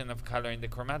erosion of color in the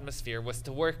chromatmosphere, was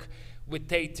to work with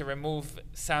Tate to remove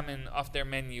salmon off their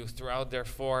menu throughout their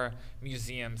 4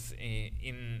 museums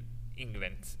in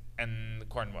England and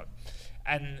Cornwall.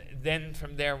 And then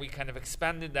from there we kind of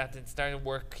expanded that and started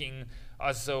working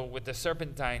also with the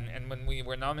Serpentine. And when we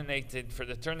were nominated for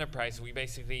the Turner Prize, we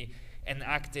basically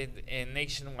enacted a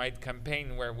nationwide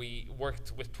campaign where we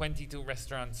worked with 22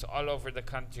 restaurants all over the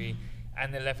country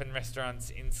and 11 restaurants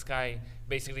in Skye,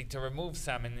 basically to remove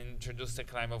salmon and introduce the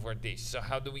CLIMAVORE dish. So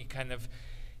how do we kind of,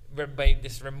 by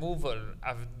this removal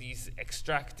of these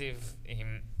extractive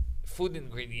food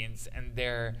ingredients and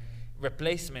their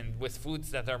replacement with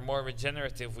foods that are more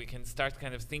regenerative, we can start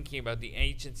kind of thinking about the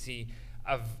agency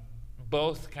of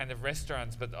both kind of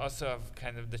restaurants, but also of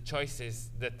kind of the choices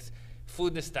that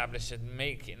food establishments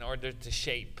make in order to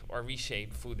shape or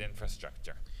reshape food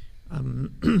infrastructure.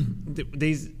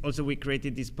 Also we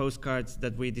created these postcards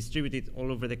that we distributed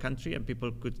all over the country, and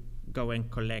people could go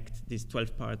and collect this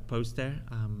 12-part poster.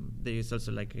 There is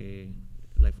also like a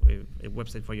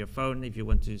website for your phone if you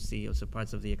want to see also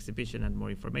parts of the exhibition and more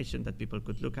information that people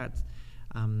could look at.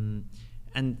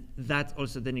 And that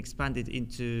also then expanded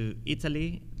into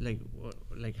Italy,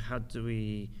 like how do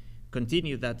we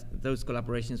continue those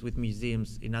collaborations with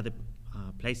museums in other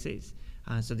places.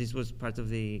 So this was part of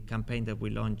the campaign that we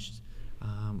launched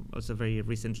also very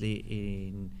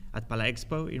recently at Pala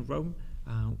Expo in Rome,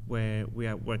 where we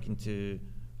are working to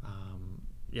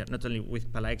not only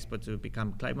with Pala Expo to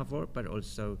become CLIMAVORE, but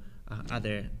also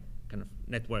other kind of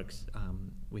networks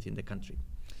within the country.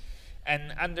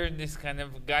 And under this kind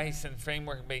of guise and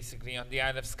framework, basically, on the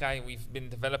Isle of Skye, we've been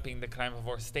developing the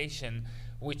CLIMAVORE station,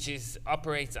 which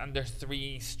operates under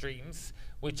 3 streams,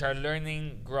 which are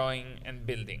learning, growing, and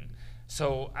building.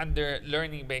 So under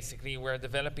learning, basically, we're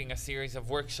developing a series of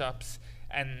workshops,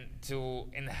 and to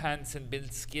enhance and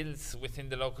build skills within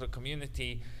the local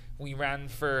community, we ran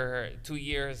for 2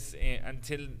 years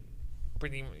until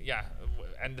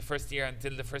the first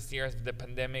year of the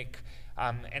pandemic,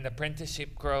 an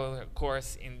apprenticeship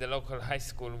course in the local high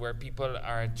school where people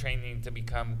are training to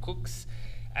become cooks,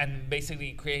 and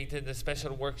basically created a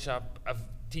special workshop of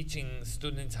teaching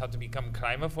students how to become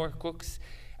CLIMAVORE cooks,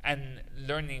 and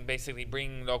learning, basically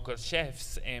bringing local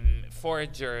chefs and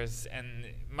foragers and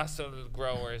mussel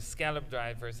growers, scallop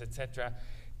drivers, etc.,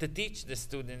 to teach the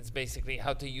students basically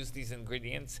how to use these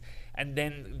ingredients. And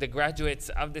then the graduates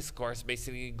of this course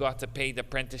basically got paid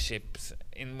apprenticeships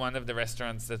in one of the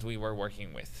restaurants that we were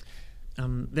working with.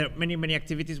 There are many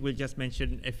activities. We'll just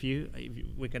mention a few.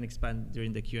 We can expand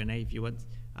during the Q&A if you want.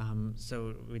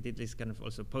 So we did this kind of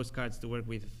also postcards to work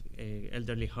with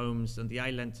elderly homes on the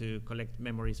island to collect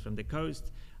memories from the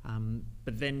coast.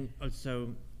 But then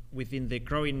also within the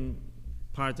growing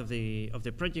part of the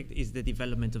project is the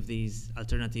development of these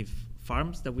alternative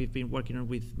farms that we've been working on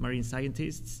with marine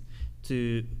scientists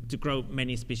to grow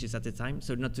many species at a time.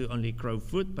 So not to only grow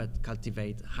food, but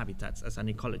cultivate habitats as an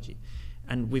ecology.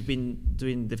 And we've been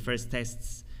doing the first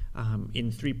tests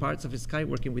in 3 parts of the sky,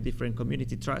 working with different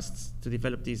community trusts to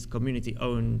develop this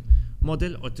community-owned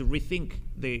model, or to rethink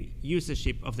the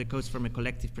usership of the coast from a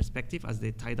collective perspective as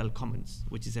the tidal commons,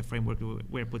 which is a framework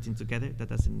we're putting together that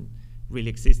doesn't really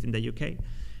exist in the UK.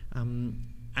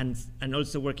 And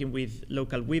also working with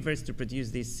local weavers to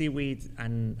produce these seaweed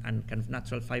and kind of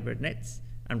natural fiber nets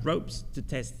and ropes to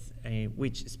test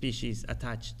which species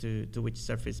attach to which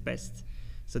surface best.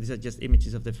 So these are just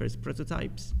images of the first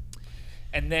prototypes.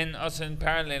 And then also in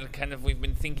parallel, kind of, we've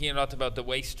been thinking a lot about the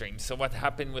waste stream. So what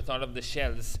happened with all of the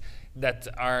shells that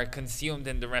are consumed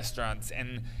in the restaurants?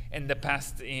 And in the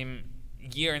past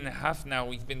year and a half now,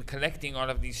 we've been collecting all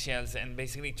of these shells and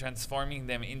basically transforming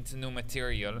them into new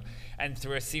material. And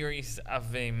through a series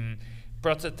of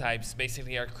prototypes,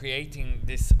 basically are creating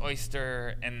this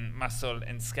oyster and mussel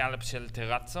and scallop shell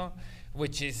terrazzo,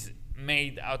 which is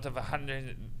made out of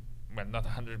well, not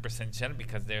 100% shell,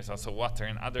 because there's also water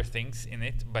and other things in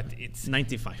it, but it's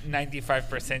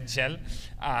 95% shell,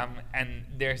 and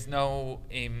there's no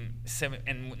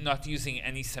and not using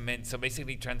any cement. So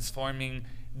basically transforming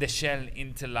the shell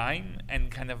into lime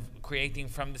and kind of creating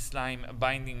from this lime a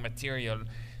binding material,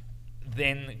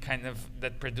 then kind of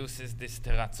that produces this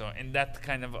terrazzo. And that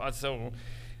kind of also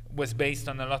was based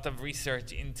on a lot of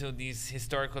research into these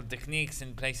historical techniques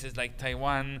in places like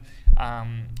Taiwan,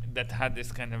 that had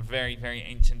this kind of very, very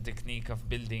ancient technique of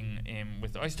building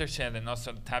with oyster shell, and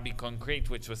also tabby concrete,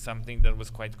 which was something that was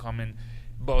quite common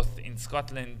both in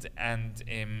Scotland and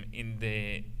in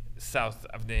the south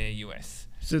of the US.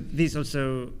 So this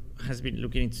also has been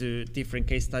looking into different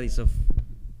case studies of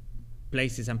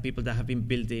places and people that have been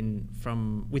building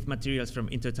with materials from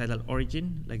intertidal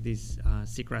origin, like these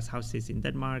seagrass houses in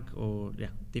Denmark, or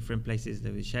different places,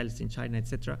 the shells in China,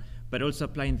 etc. But also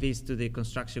applying this to the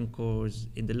construction course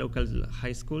in the local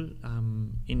high school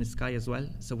in Skye as well.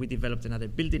 So we developed another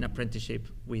building apprenticeship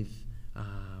with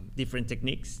different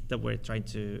techniques that we're trying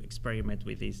to experiment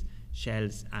with these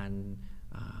shells and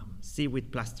seaweed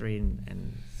plastering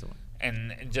and so on.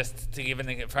 And just to give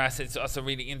an for us, it's also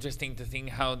really interesting to think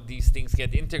how these things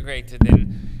get integrated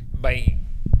in by,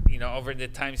 over the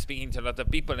time speaking to a lot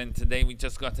of people. And today we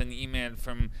just got an email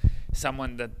from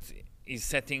someone that is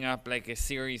setting up like a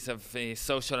series of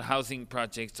social housing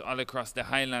projects all across the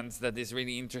Highlands that is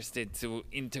really interested to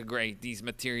integrate these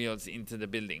materials into the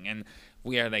building. And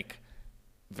we are like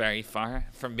very far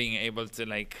from being able to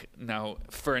like now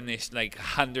furnish like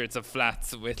hundreds of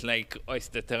flats with like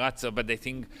oyster terrazzo, but I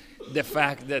think the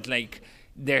fact that like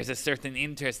there's a certain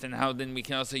interest in how then we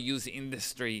can also use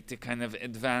industry to kind of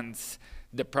advance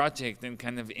the project and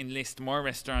kind of enlist more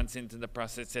restaurants into the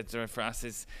process, etc., for us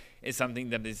is something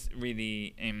that is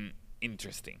really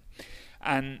interesting.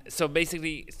 And so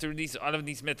basically through all of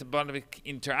these metabolic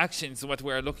interactions, what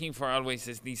we're looking for always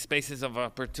is these spaces of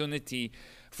opportunity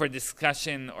for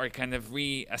discussion, or kind of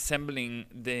reassembling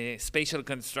the spatial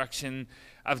construction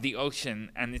of the ocean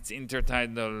and its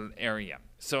intertidal area.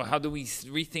 So how do we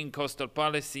rethink coastal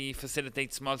policy,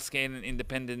 facilitate small-scale and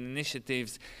independent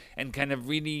initiatives, and kind of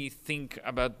really think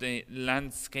about the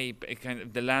landscape, kind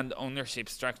of the land ownership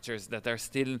structures that are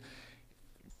still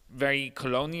very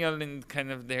colonial in kind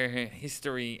of their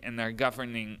history and are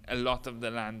governing a lot of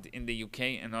the land in the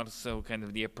UK, and also kind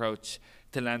of the approach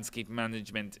to landscape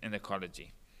management and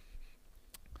ecology.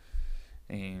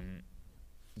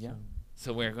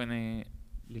 So we're going to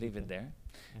leave it there,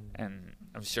 and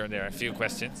I'm sure there are a few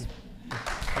questions.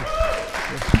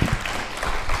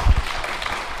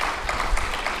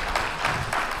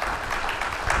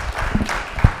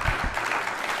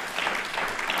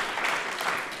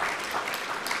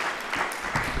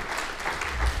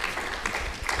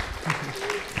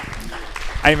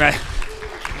 I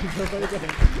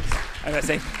must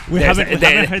say, we haven't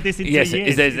heard this in 2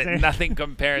 years. Nothing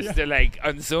compares to like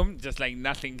on Zoom, just like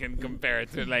nothing can compare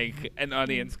to like an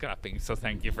audience clapping. So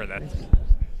thank you for that.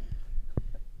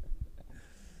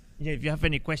 Yeah, if you have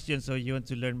any questions or you want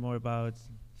to learn more about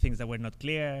things that were not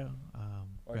clear,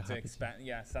 or to expand,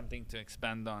 something to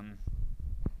expand on.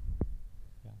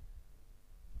 Yeah.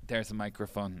 There's a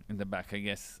microphone in the back. I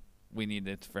guess we need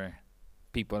it for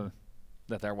people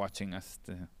that are watching us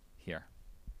to hear.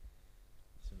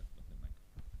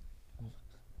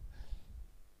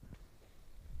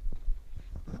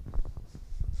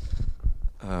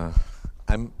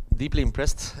 I'm deeply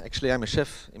impressed. Actually, I'm a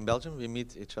chef in Belgium. We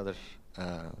meet each other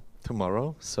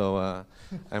tomorrow, so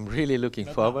I'm really looking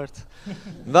forward.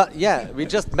 But yeah, we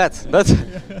just met. But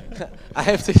I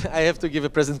have to give a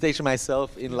presentation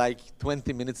myself in like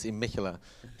 20 minutes in Mechelen,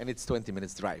 and it's 20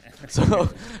 minutes drive. So,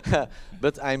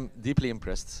 but I'm deeply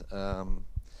impressed.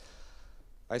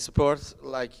 I support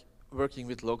like working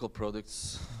with local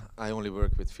products. I only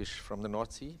work with fish from the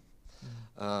North Sea.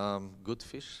 Good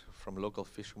fish from local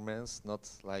fishermen, not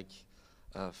like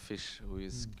fish who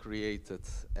is created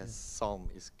as salm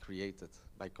is created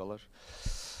by color.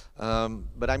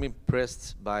 But I'm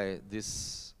impressed by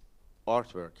this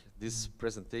artwork, this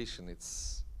presentation.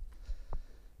 It's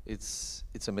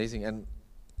amazing, and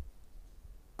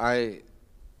I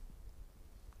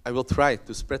will try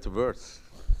to spread the word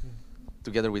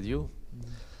together with you.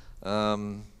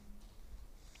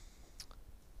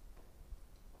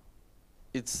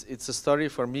 It's a story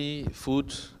for me.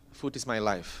 Food is my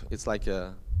life. It's like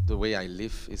the way I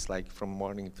live. It's like from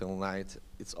morning till night.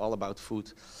 It's all about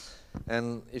food.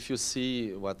 And if you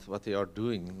see what they are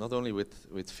doing, not only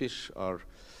with fish,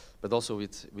 but also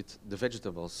with the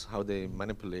vegetables, how they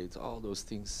manipulate all those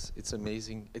things, it's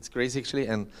amazing. It's crazy actually,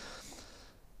 and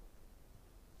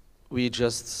we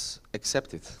just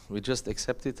accept it. We just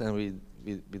accept it, and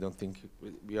we don't think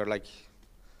we are like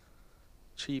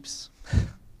sheeps.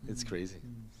 It's crazy.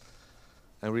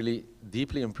 I'm really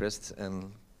deeply impressed,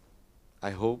 and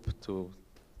I hope to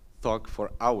talk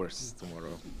for hours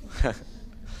tomorrow.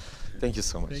 Thank you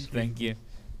so much. Thank you.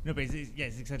 No, but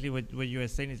it's exactly what you were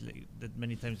saying, is like that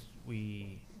many times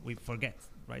we forget,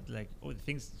 right? Like, oh,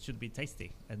 things should be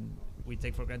tasty, and we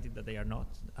take for granted that they are not.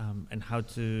 And how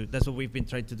to, that's what we've been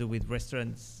trying to do with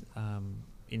restaurants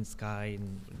in Sky,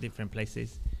 in different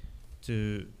places,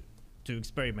 to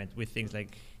experiment with things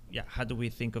like, how do we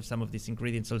think of some of these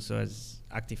ingredients also as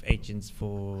active agents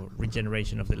for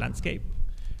regeneration of the landscape?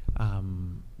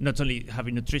 Not only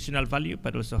having nutritional value,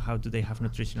 but also how do they have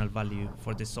nutritional value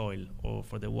for the soil or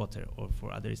for the water or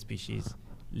for other species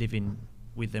living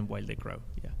with them while they grow?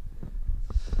 Yeah.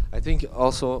 I think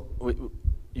also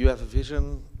you have a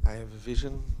vision, I have a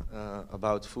vision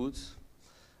about food,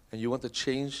 and you want to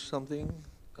change something,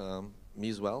 me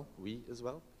as well, we as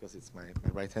well, because it's my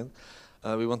right hand.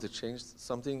 We want to change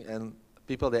something, and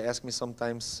people, they ask me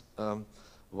sometimes,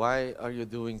 why are you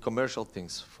doing commercial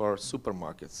things for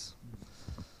supermarkets?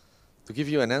 To give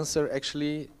you an answer,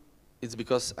 actually, it's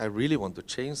because I really want to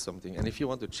change something. And if you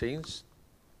want to change,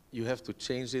 you have to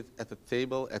change it at the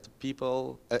table, at the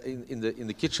people, in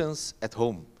the kitchens, at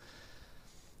home.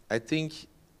 I think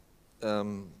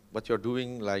what you're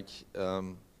doing, like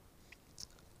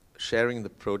sharing the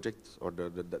project or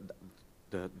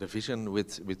the vision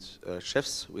with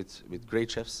chefs, with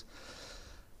great chefs,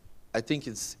 I think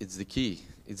it's the key.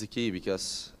 It's the key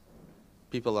because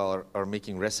people are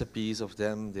making recipes of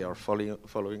them, they are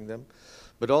following them.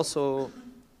 But also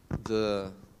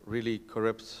the really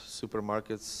corrupt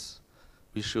supermarkets,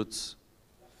 we should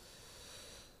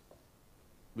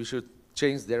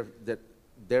change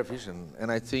their vision.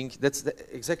 And I think that's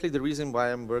exactly the reason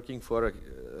why I'm working for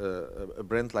a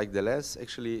brand like Deleuze.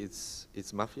 Actually,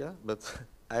 it's mafia, but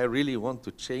I really want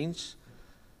to change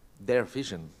their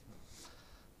vision.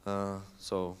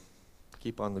 So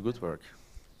keep on the good work.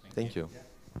 Thank you.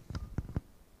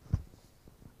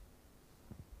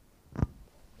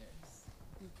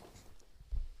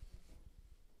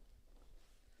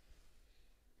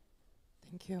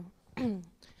 Thank you.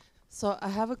 So I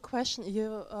have a question.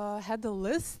 You had a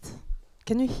list.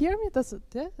 Can you hear me? Does it?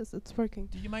 Yeah, it's working.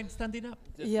 Do you mind standing up?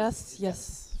 Yes,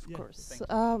 of course.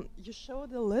 You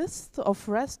showed a list of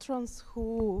restaurants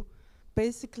who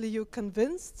basically you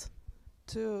convinced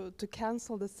to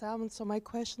cancel the salmon. So my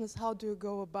question is, how do you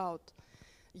go about?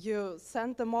 You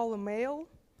send them all a mail?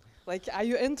 Like, are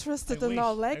you interested in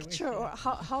our lecture, or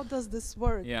how does this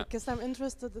work? Yeah. Because I'm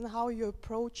interested in how you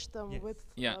approach them with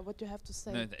what you have to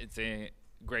say. No, it's a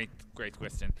great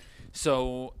question.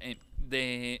 So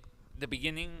the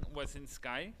beginning was in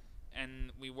Sky,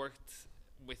 and we worked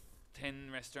with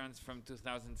 10 restaurants from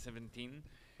 2017,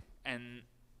 and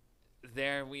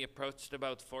there we approached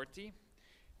about 40,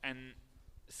 and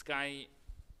Sky,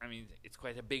 I mean, it's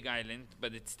quite a big island,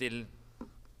 but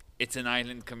it's an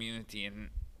island community, and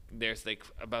there's like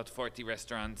about 40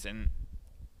 restaurants, and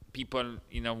people,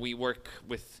 we work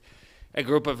with a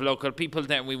group of local people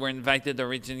that we were invited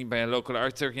originally by a local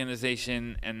arts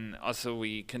organization, and also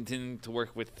we continue to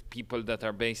work with people that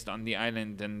are based on the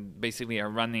island and basically are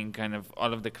running kind of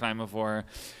all of the CLIMAVORE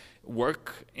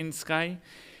work in Sky.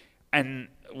 And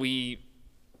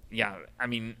I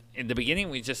mean, in the beginning,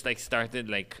 we just started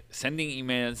sending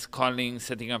emails, calling,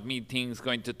 setting up meetings,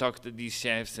 going to talk to these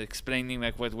chefs, explaining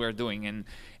what we're doing.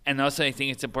 And also I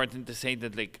think it's important to say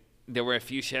that there were a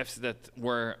few chefs that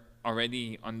were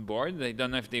already on board. I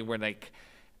don't know if they were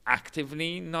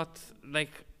actively not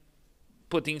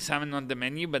putting salmon on the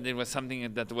menu, but it was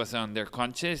something that was on their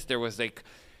conscience. There was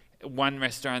one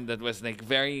restaurant that was like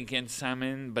very against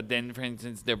salmon, but then, for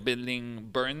instance, their building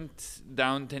burnt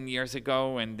down 10 years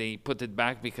ago, and they put it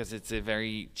back because it's a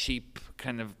very cheap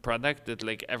kind of product that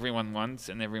like everyone wants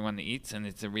and everyone eats, and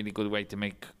it's a really good way to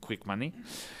make quick money.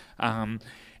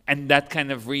 And that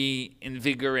kind of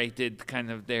reinvigorated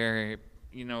kind of their,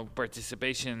 you know,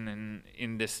 participation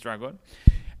in this struggle.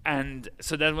 And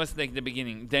so that was like the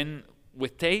beginning. Then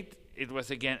with Tate, it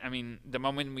was again, I mean, the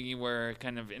moment we were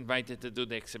kind of invited to do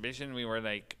the exhibition, we were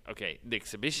like, okay, the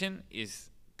exhibition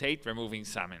is Tate removing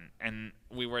salmon. And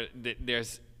we were,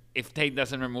 if Tate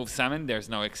doesn't remove salmon, there's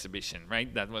no exhibition,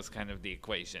 right? That was kind of the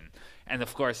equation. And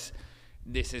of course,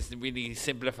 this is really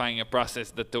simplifying a process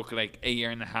that took like a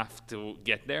year and a half to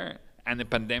get there, and a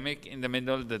pandemic in the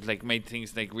middle that like made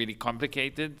things like really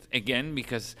complicated again,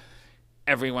 because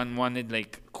everyone wanted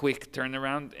like quick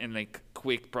turnaround and like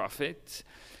quick profit.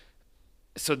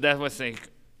 So that was like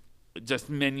just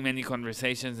many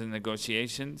conversations and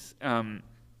negotiations. And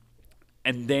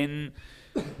then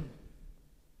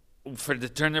for the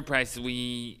Turner Prize,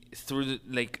 we started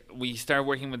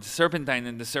working with the Serpentine,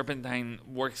 and the Serpentine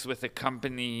works with a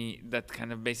company that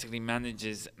kind of basically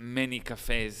manages many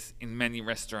cafes in many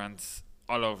restaurants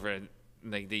all over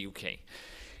like the UK.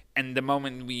 And the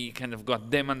moment we kind of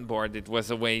got them on board, it was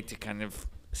a way to kind of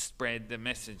spread the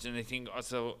message. And I think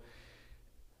also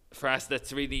for us,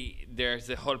 that's really, there's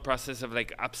a whole process of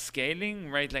like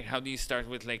upscaling, right? Like how do you start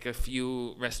with like a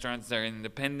few restaurants that are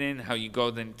independent, how you go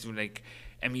then to like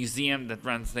a museum that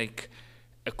runs like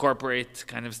a corporate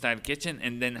kind of style kitchen,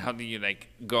 and then how do you like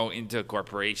go into a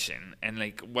corporation, and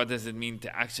like what does it mean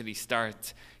to actually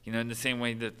start, you know, in the same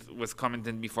way that was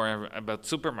commented before about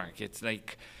supermarkets,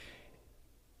 like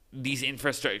these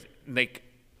infrastructure, like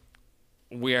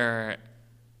we're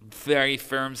very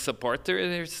firm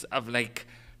supporters of like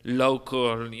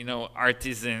local, you know,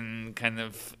 artisan kind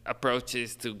of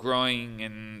approaches to growing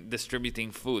and distributing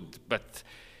food, but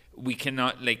we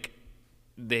cannot like,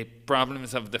 the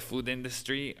problems of the food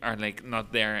industry are like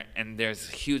not there, and there's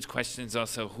huge questions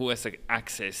also who has like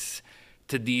access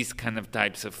to these kind of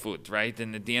types of food, right?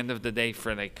 And at the end of the day,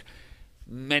 for like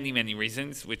many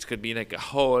reasons, which could be like a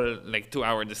whole like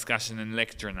 2-hour discussion and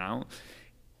lecture now,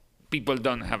 people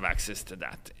don't have access to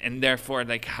that. And therefore,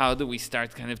 like, how do we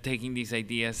start kind of taking these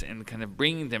ideas and kind of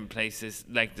bringing them places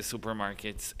like the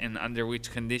supermarkets, and under which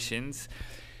conditions?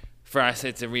 For us,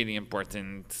 it's a really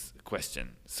important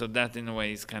question. So that in a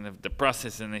way is kind of the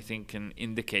process, and I think can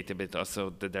indicate a bit also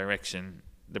the direction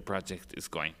the project is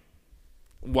going,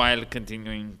 while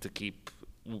continuing to keep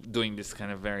doing this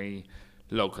kind of very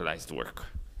localized work.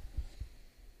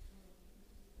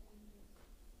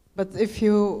 But if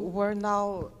you were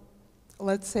now,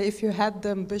 let's say, if you had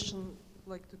the ambition,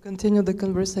 like to continue the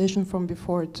conversation from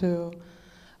before, to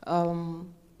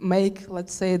make,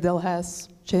 let's say, Delhaize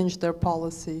change their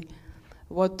policy,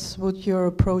 what would your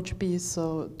approach be?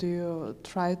 So do you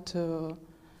try to,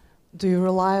 do you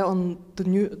rely on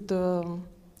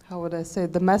how would I say,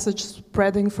 the message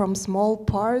spreading from small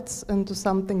parts into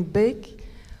something big?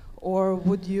 Or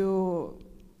would you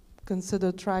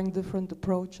consider trying different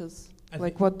approaches?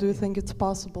 Like, what do you think it's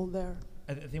possible there?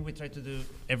 I think we try to do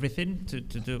everything, to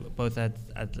do both at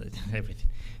everything,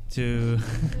 to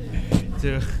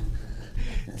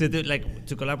do like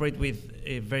to collaborate with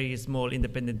very small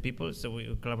independent people. So we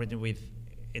were collaborating with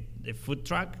a food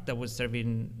truck that was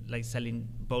serving, like, selling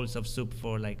bowls of soup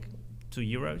for like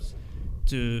 €2,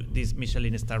 to these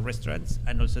Michelin star restaurants,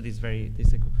 and also these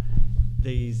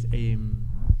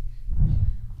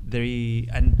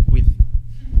and with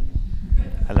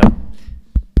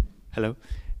hello.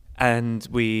 And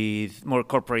with more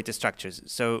corporate structures.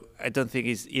 So I don't think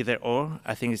it's either or.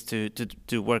 I think it's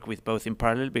to work with both in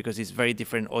parallel, because it's very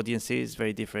different audiences,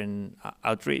 very different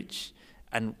outreach,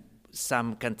 and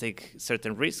some can take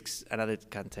certain risks, and others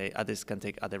can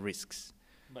take other risks.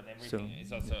 But everything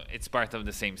is also, it's part of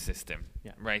the same system,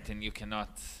 right? And you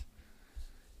cannot,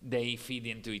 they feed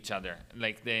into each other.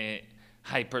 Like the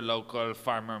hyper-local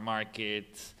farmer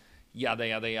market, yada,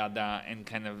 yada, yada, and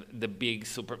kind of the big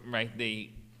super, right?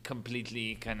 They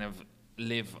completely kind of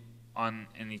live on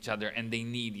in each other, and they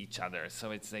need each other.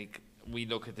 So it's like we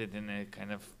look at it in a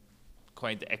kind of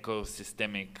quite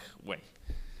ecosystemic way.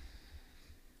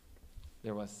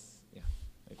 There was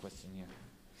a question here.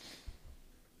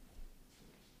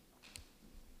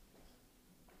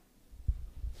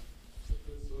 So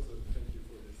first also thank you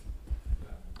for this.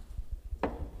 It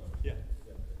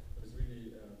was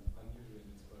really unusual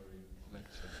and inspiring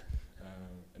lecture,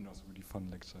 and also really fun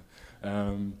lecture.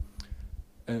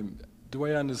 The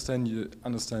way I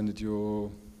understand that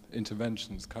your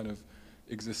interventions kind of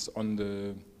exist on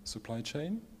the supply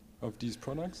chain, of these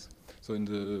products, so in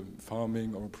the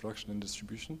farming or production and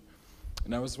distribution.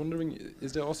 And I was wondering,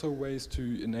 is there also ways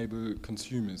to enable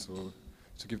consumers or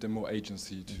to give them more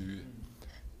agency to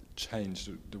change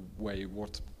the way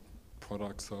what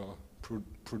products are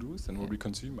produced and what we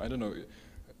consume? I don't know.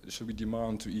 Should we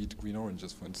demand to eat green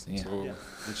oranges, for instance, or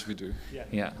what should we do?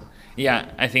 Yeah.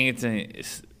 I think it's a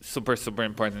super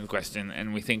important question,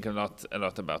 and we think a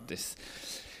lot about this.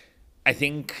 I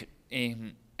think,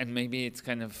 and maybe it's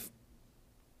kind of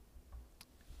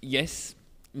yes.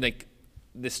 Like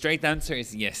the straight answer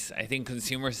is yes. I think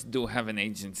consumers do have an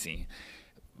agency,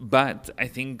 but I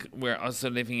think we're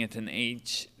also living at an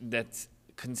age that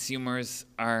consumers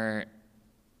are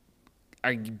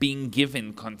being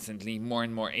given constantly more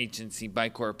and more agency by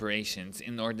corporations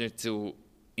in order to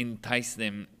entice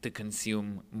them to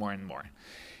consume more and more.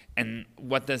 And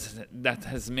what that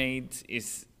has made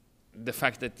is the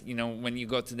fact that, you know, when you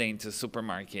go today into a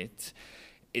supermarket,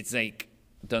 it's like,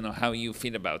 don't know how you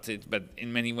feel about it, but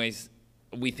in many ways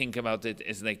we think about it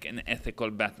as like an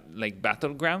ethical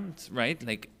battleground, right?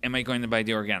 Like, am I going to buy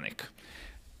the organic?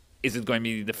 Is it going to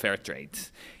be the fair trade?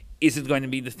 Is it going to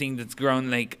be the thing that's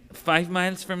grown like 5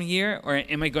 miles from here? Or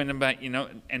am I going to buy, you know,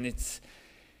 and it's,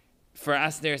 for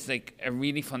us, there's like a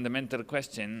really fundamental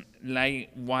question,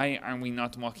 like why are we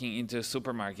not walking into a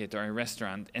supermarket or a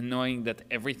restaurant and knowing that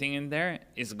everything in there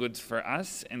is good for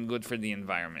us and good for the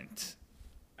environment?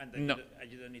 And then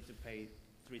you don't need to pay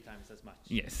 3 times as much.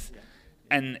 Yes. Yeah.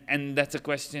 And that's a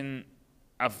question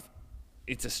of,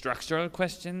 it's a structural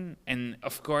question, and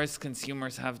of course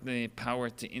consumers have the power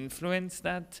to influence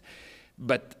that,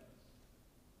 but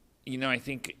you know, I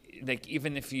think like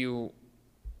even if you,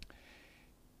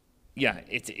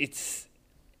 it's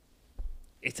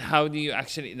how do you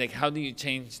actually, like, how do you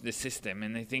change the system?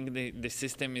 And I think the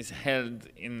system is held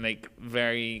in like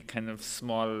very kind of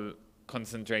small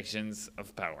concentrations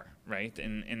of power, right?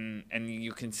 And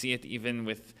you can see it even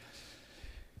with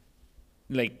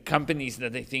like companies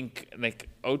that I think, like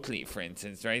Oatly, for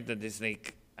instance, right? That is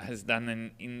like, has done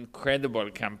an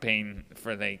incredible campaign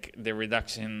for like the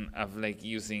reduction of like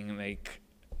using like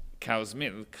cow's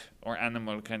milk or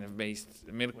animal kind of based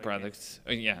milk products.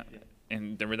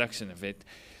 And the reduction of it.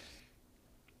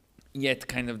 Yet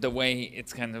kind of the way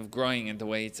it's kind of growing and the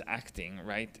way it's acting,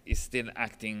 right, is still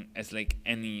acting as like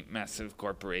any massive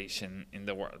corporation in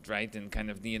the world, right? And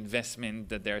kind of the investment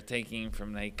that they're taking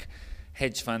from like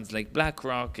hedge funds like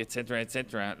BlackRock, et cetera,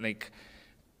 like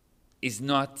is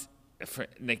not, for,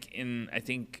 like I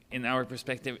think in our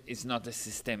perspective, it's not a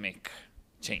systemic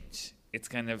change. It's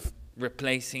kind of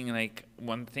replacing like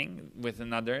one thing with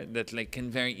another that like can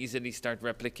very easily start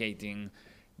replicating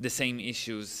the same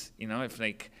issues, you know, if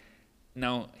like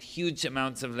now huge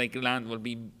amounts of like land will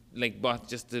be like bought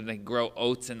just to like grow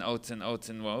oats and oats and oats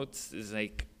and oats, is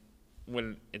like,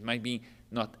 well, it might be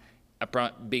not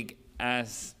big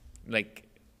as like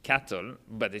cattle,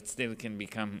 but it still can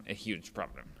become a huge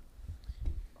problem.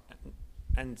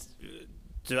 And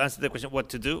to answer the question, what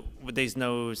to do, there's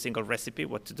no single recipe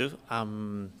what to do.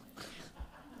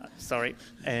 Sorry,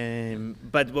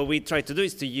 but what we try to do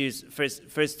is to use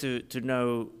first to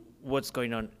know what's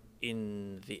going on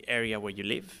in the area where you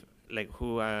live, like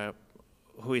who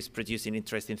is producing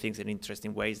interesting things in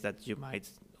interesting ways that you might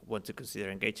want to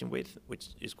consider engaging with, which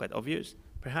is quite obvious,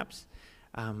 perhaps.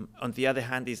 On the other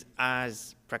hand, is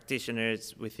as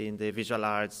practitioners within the visual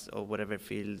arts or whatever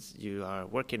fields you are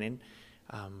working in,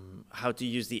 how to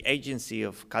use the agency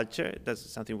of culture. That's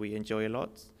something we enjoy a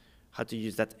lot. How to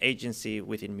use that agency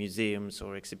within museums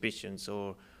or exhibitions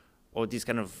or this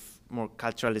kind of more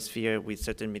cultural sphere with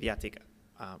certain mediatic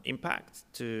impact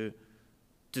to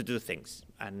do things.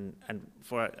 And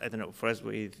for, I don't know, for us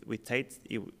with Tate,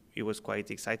 it was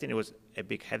quite exciting. It was a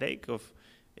big headache of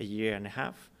a year and a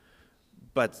half.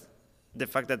 But the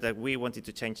fact that we wanted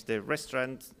to change the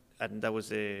restaurant, and that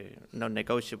was a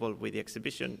non-negotiable with the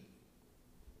exhibition,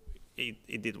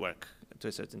 it did work to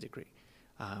a certain degree.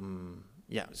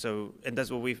 So, and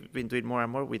that's what we've been doing more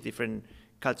and more with different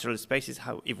cultural spaces.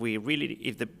 How, if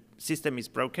the system is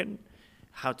broken,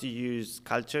 how to use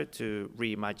culture to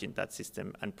reimagine that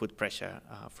system and put pressure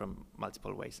from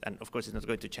multiple ways. And of course, it's not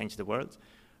going to change the world,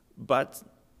 but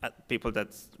people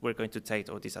that were going to Tate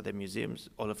or these other museums,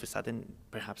 all of a sudden,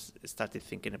 perhaps started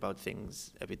thinking about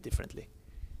things a bit differently.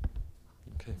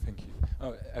 Okay, thank you.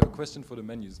 Oh, I have a question for the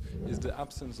menus. Is the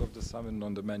absence of the salmon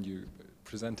on the menu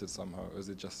presented somehow, or is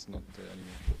it just not there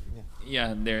anymore?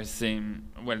 Yeah, there's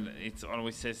well, it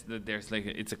always says that there's like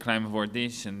it's a CLIMAVORE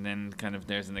dish, and then kind of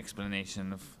there's an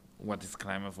explanation of what is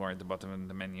CLIMAVORE at the bottom of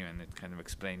the menu, and it kind of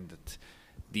explained that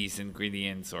these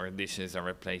ingredients or dishes are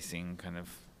replacing kind of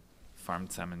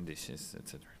farmed salmon dishes,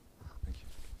 etc. Thank you.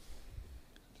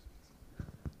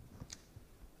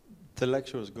 The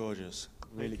lecture was gorgeous,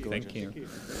 really gorgeous. Thank you.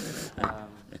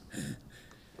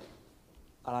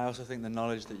 And I also think the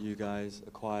knowledge that you guys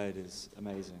acquired is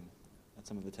amazing, and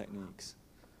some of the techniques.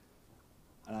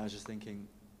 And I was just thinking,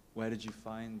 where did you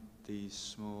find these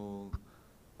small,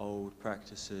 old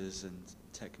practices and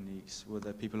techniques? Were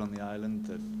there people on the island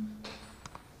that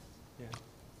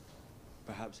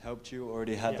perhaps helped you,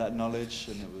 already had that knowledge,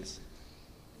 and it was...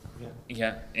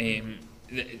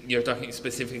 You're talking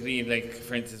specifically, like,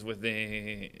 for instance, with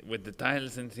the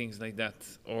tiles and things like that,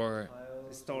 or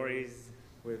stories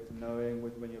with knowing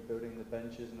when you're building the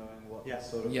benches, knowing what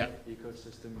sort of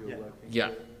ecosystem you're working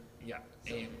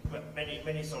with.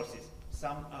 Many sources.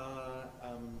 Some are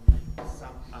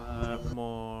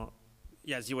more,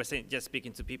 as you were saying, just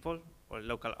speaking to people, or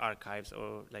local archives,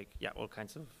 or all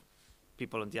kinds of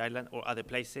people on the island or other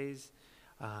places.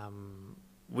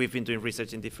 We've been doing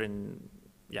research in different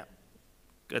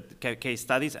case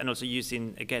studies, and also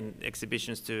using, again,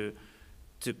 exhibitions to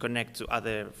connect to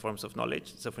other forms of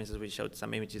knowledge. So, for instance, we showed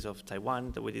some images of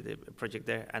Taiwan, that we did a project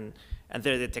there, and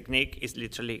there the technique is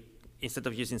literally, instead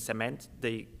of using cement,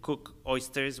 they cook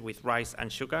oysters with rice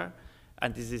and sugar,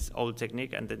 and this is old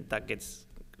technique, and then that gets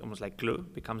almost like glue,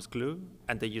 becomes glue,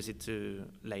 and they use it to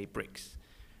lay bricks.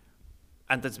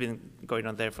 And that's been going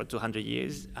on there for 200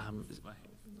 years,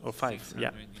 or 5,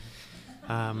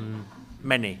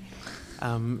 many.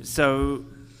 So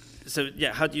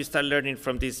how do you start learning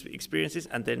from these experiences?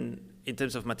 And then in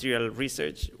terms of material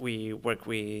research, we work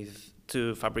with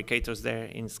 2 fabricators there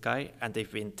in Skye, and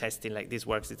they've been testing, like, this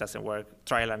works, it doesn't work,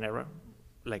 trial and error,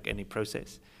 like any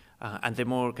process. And the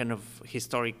more kind of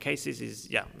historic cases is,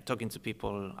 talking to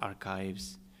people,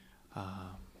 archives,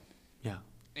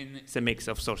 it's a mix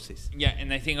of sources. Yeah,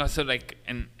 and I think also, like,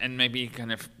 and maybe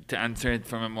kind of to answer it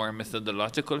from a more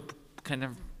methodological kind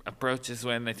of approach as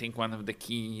well, I think one of the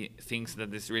key things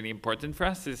that is really important for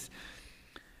us is,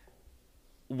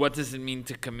 what does it mean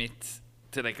to commit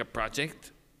to, like, a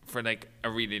project for, like, a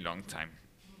really long time,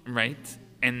 right?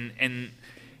 And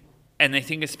I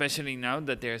think especially now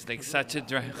that there's, like, such a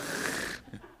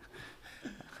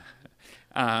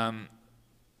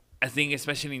I think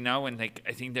especially now when, like,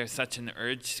 I think there's such an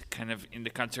urge kind of in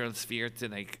the cultural sphere to,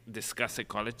 like, discuss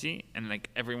ecology, and, like,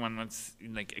 everyone wants,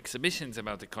 like, exhibitions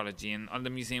about ecology, and all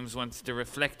the museums wants to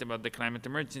reflect about the climate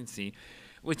emergency,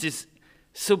 which is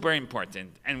super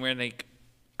important, and we're, like,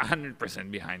 100%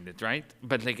 behind it, right?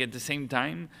 But, like, at the same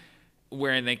time,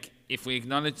 we're, like, if we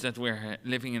acknowledge that we're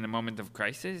living in a moment of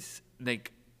crisis,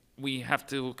 like, we have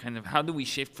to kind of, how do we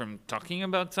shift from talking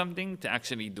about something to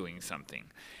actually doing something?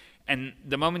 And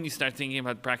the moment you start thinking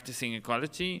about practicing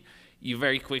ecology, you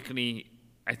very quickly,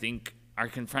 I think, are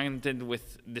confronted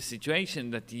with the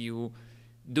situation that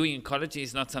doing ecology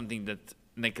is not something that,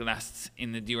 like, lasts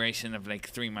in the duration of, like,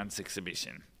 3 months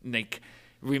exhibition. Like,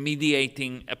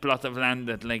 remediating a plot of land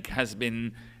that, like, has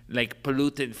been, like,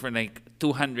 polluted for, like,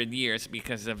 200 years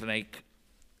because of, like,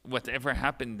 whatever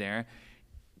happened there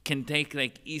can take,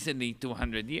 like, easily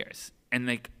 200 years. And,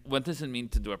 like, what does it mean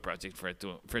to do a project for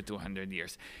 200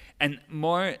 years? And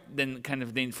more than kind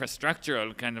of the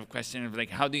infrastructural kind of question of, like,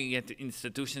 how do you get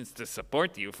institutions to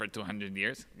support you for 200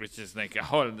 years, which is, like, a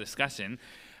whole discussion,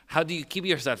 how do you keep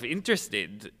yourself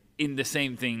interested in the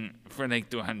same thing for, like,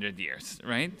 200 years,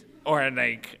 right? Or,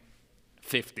 like,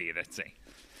 50, let's say.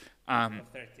 Or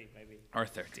 30, maybe. Or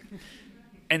 30.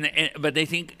 But I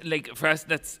think, like, for us,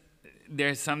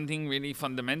 there's something really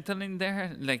fundamental in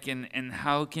there, like, and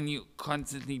how can you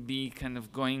constantly be kind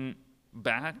of going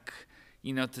back,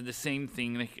 to the same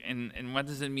thing, like, and what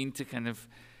does it mean to kind of,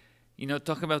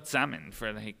 talk about salmon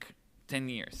for, like, 10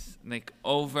 years, like,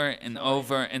 over and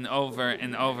over and over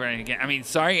and over again. I mean,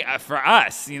 sorry, for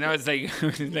us, it's like,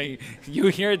 like, you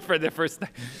hear it for the first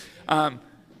time.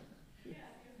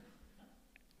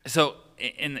 So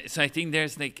I think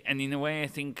there's, like, and in a way, I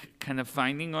think kind of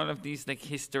finding all of these, like,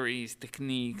 histories,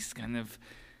 techniques, kind of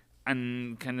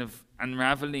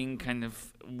unraveling kind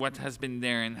of what has been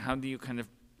there, and how do you kind of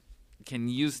can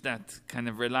use that, kind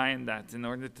of rely on that in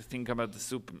order to think about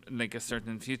like, a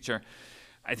certain future,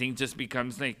 I think just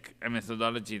becomes, like, a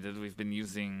methodology that we've been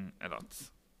using a lot.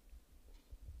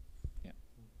 Yeah.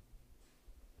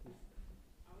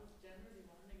 I was generally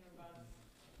wondering about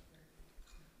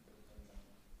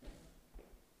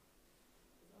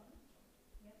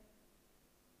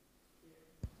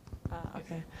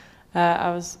okay.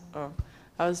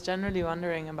 I was generally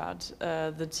wondering about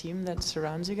the team that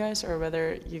surrounds you guys, or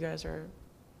whether you guys are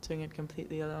doing it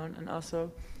completely alone, and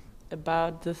also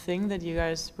about the thing that you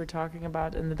guys were talking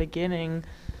about in the beginning,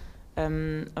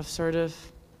 of sort of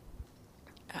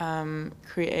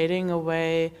creating a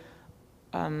way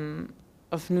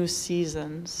of new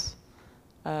seasons.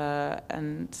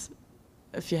 and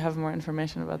if you have more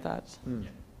information about that.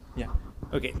 Yeah.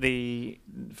 Okay. The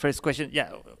first question.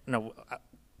 Yeah. No.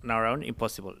 On our own,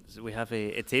 impossible. So we have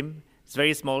a team. It's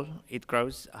very small. It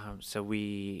grows. So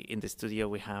we in the studio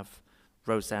we have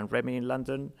Rosa and Remy in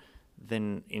London.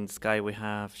 Then in Sky we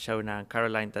have Shona and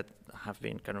Caroline that have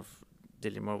been kind of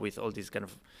dealing more with all these kind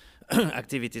of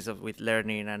activities with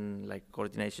learning and like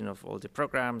coordination of all the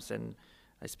programs and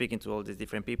speaking to all these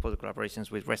different people, the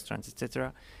collaborations with restaurants,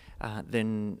 etc. And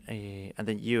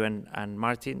then you and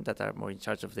Martin that are more in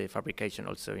charge of the fabrication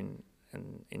also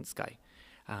in Sky.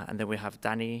 And then we have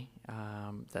Dani,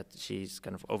 that she's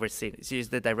kind of overseeing. She's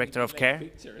the director of care.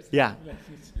 Yeah.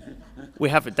 We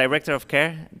have a director of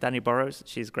care, Dani Burrows.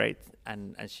 She's great,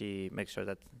 and she makes sure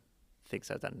that things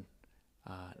are done.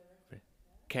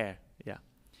 Care, yeah.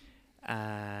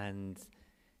 And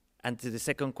to the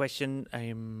second question,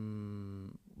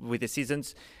 with the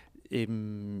seasons,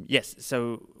 yes.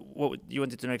 So, what you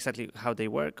wanted to know exactly how they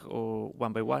work, or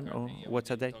one by one, or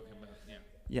what are they?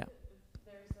 Yeah.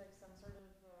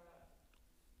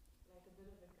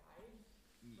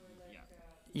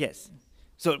 Yes.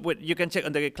 So what you can check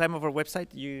on the CLIMAVORE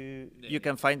website. You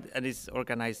can find, and it's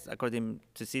organized according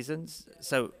to seasons.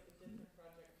 So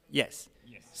yes.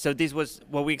 So this was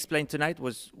what we explained tonight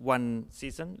was one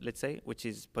season, let's say, which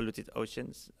is polluted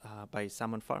oceans by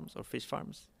salmon farms or fish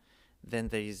farms. Then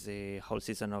there is a whole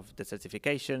season of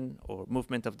desertification or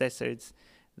movement of deserts.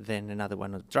 Then another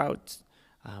one of droughts,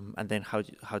 and then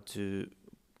how to.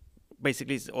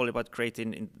 Basically, it's all about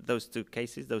creating, in those two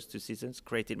cases, those two seasons,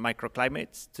 creating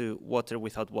microclimates to water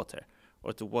without water,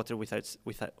 or to water with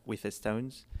the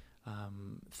stones,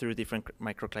 through different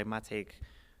microclimatic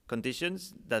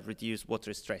conditions that reduce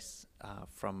water stress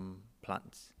from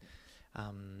plants.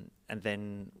 And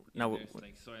then now there's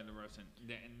like soil erosion,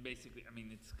 and basically, I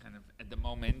mean, it's kind of at the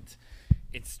moment,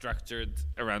 it's structured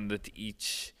around that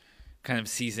each kind of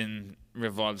season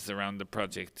revolves around the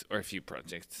project or a few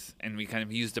projects, and we kind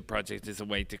of use the project as a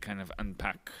way to kind of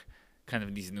unpack kind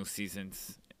of these new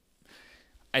seasons.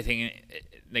 I think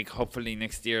like hopefully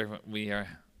next year we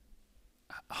are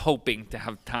hoping to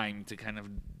have time to kind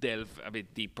of delve a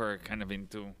bit deeper kind of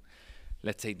into,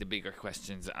 let's say, the bigger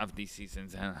questions of these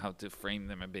seasons and how to frame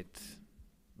them a bit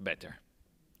better.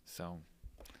 So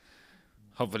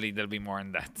hopefully there'll be more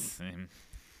on that soon.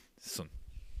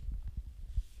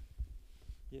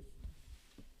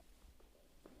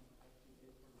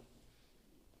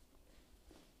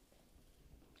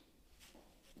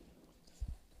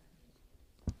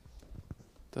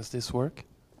 Does this work?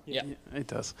 Yeah. It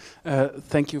does.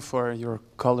 Thank you for your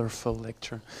colorful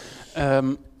lecture.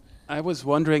 I was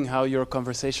wondering how your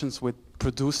conversations with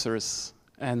producers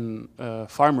and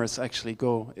farmers actually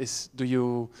go. Do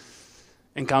you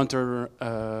encounter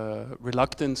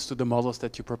reluctance to the models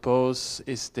that you propose?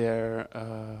 Is there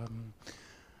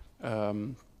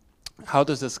how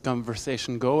does this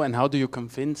conversation go, and how do you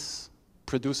convince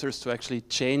producers to actually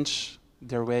change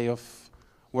their way of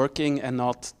working and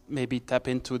not maybe tap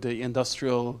into the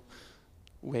industrial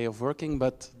way of working,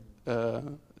 but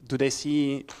do they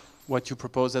see what you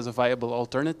propose as a viable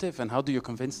alternative, and how do you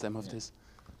convince them of this?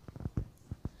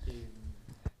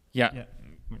 Yeah.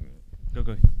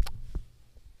 Go.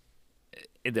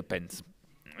 It depends.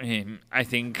 I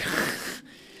think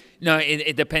no,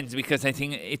 it depends, because I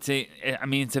think it's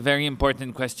a very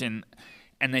important question,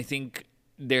 and I think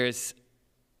there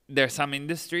are some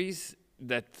industries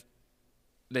that,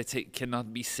 let's say,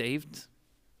 cannot be saved,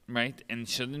 right, and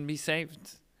shouldn't be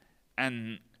saved,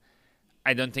 and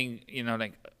I don't think,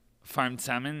 like, farmed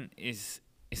salmon is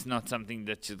not something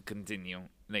that should continue,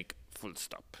 like, full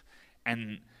stop.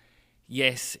 And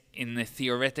yes, in the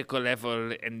theoretical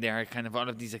level, and there are kind of all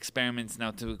of these experiments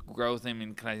now to grow them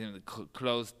in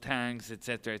closed tanks,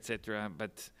 etc.,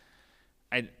 but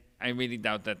I really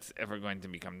doubt that's ever going to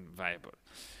become viable.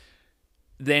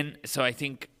 Then, so I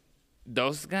think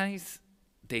those guys,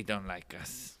 they don't like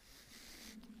us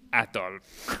at all.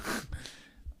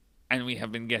 And we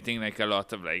have been getting like a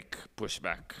lot of like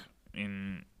pushback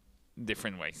in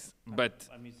different ways. But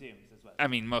museums as well. I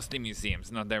mean, mostly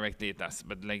museums, not directly at us,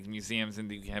 but like museums, and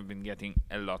we have been getting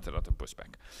a lot of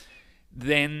pushback.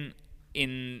 Then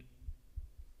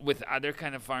with other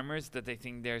kind of farmers that I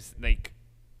think there's like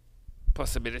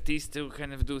possibilities to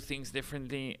kind of do things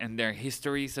differently, and their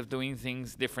histories of doing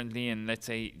things differently, and let's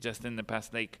say just in the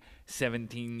past like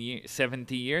 70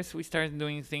 years we started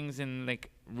doing things in like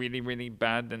really, really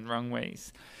bad and wrong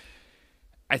ways.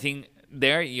 I think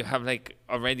there you have like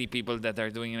already people that are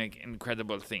doing like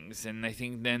incredible things, and I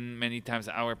think then many times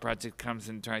our project comes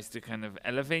and tries to kind of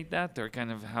elevate that, or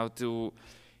kind of how to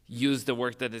use the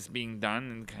work that is being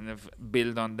done and kind of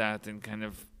build on that and kind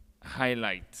of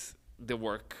highlight the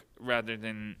work rather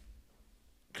than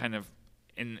kind of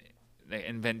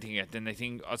inventing it. And I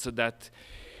think also that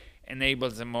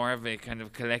enables a more of a kind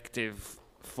of collective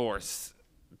force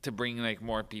to bring like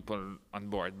more people on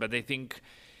board. But I think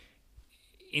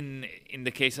in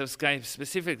the case of Skype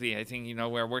specifically, I think, you know,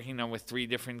 we're working now with 3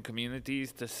 different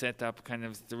communities to set up kind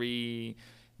of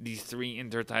these 3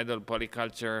 intertidal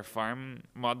polyculture farm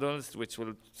models, which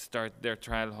will start their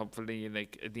trial hopefully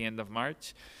like at the end of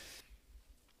March.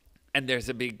 And there is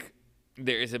a big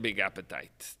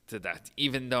appetite to that,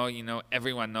 even though, you know,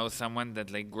 everyone knows someone that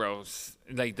like works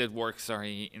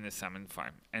in a salmon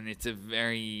farm, and it's a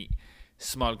very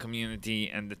small community,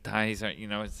 and the ties are, you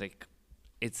know, it's like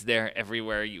it's there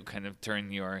everywhere you kind of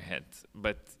turn your head.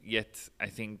 But yet I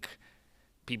think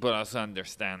people also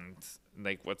understand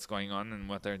like what's going on and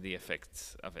what are the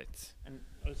effects of it. And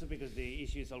also because the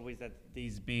issue is always that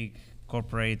these big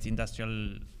corporate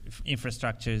industrial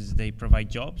infrastructures, they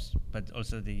provide jobs, but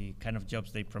also the kind of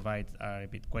jobs they provide are a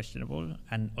bit questionable,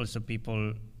 and also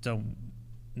people don't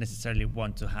necessarily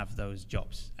want to have those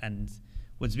jobs. And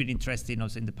what's been interesting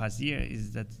also in the past year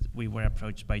is that we were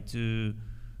approached by 2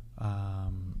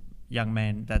 young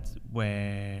men that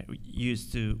were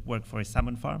used to work for a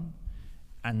salmon farm,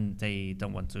 and they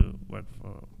don't want to work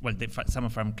for, well, the salmon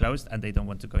farm closed and they don't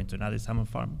want to go into another salmon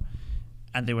farm.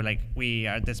 And they were like, we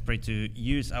are desperate to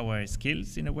use our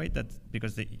skills in a way that,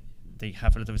 because they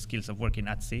have a lot of skills of working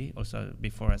at sea, also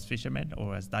before as fishermen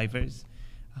or as divers.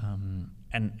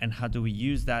 And how do we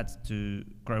use that to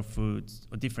grow foods,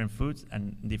 or different foods,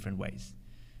 and in different ways?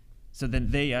 So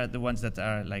then they are the ones that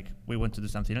are like, we want to do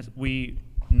something else. We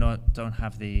don't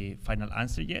have the final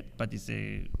answer yet, but it's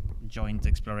a joint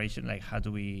exploration, like how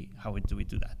do we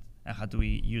do that? And how do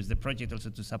we use the project also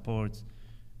to support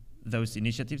those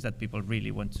initiatives that people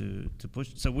really want to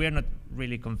push? So we are not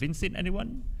really convincing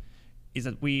anyone, is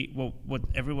that what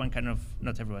everyone kind of,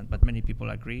 not everyone, but many people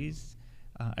agree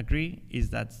is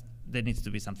that there needs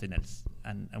to be something else.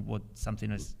 And what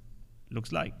something else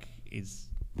looks like is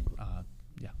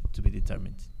to be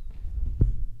determined.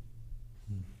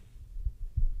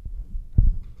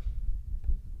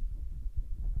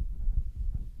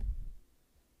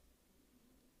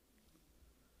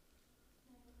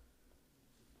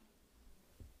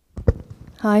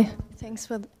 Hi, thanks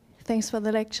for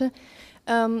the lecture.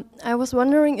 I was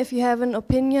wondering if you have an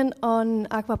opinion on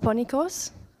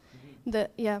aquaponicos.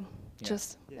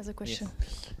 Just as a question.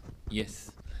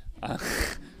 Yes,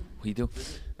 we do.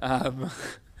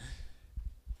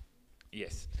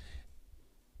 Yes.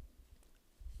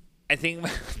 I think,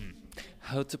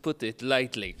 how to put it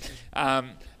lightly,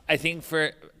 I think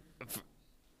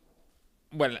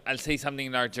well, I'll say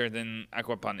something larger than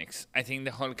aquaponics. I think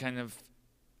the whole kind of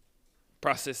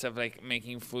process of like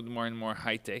making food more and more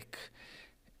high tech,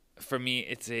 for me,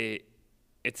 it's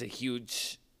a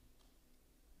huge,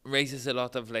 raises a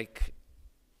lot of like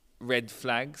red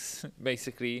flags,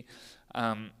 basically,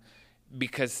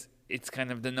 because it's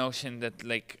kind of the notion that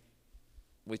like,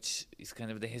 which is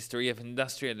kind of the history of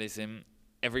industrialism,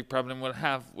 every problem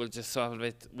we'll just solve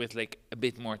it with like a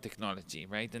bit more technology,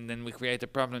 right? And then we create a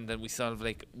problem that we solve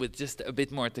like with just a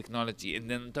bit more technology, and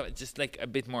then just like a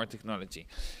bit more technology.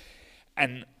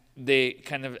 And the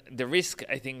kind of the risk,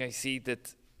 I think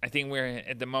we're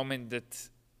at the moment that,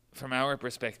 from our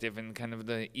perspective and kind of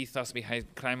the ethos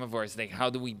behind CLIMAVORE, is like, how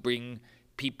do we bring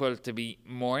people to be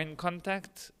more in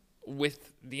contact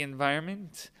with the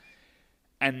environment?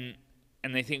 And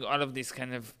I think all of this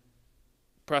kind of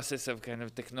process of kind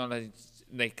of technology,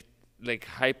 like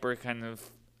hyper kind of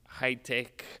high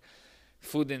tech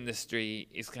food industry,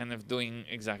 is kind of doing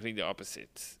exactly the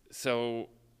opposite. So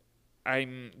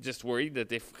I'm just worried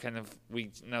that if kind of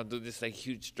we now do this like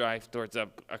huge drive towards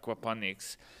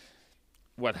aquaponics,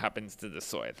 what happens to the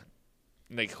soil?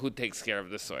 Like, who takes care of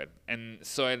the soil? And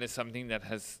soil is something that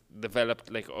has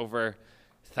developed like over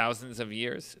thousands of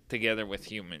years together with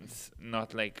humans,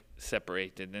 not like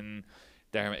separated. And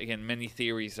there are, again, many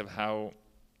theories of how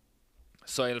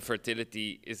soil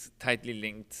fertility is tightly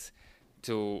linked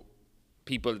to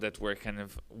people that were kind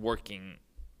of working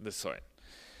the soil.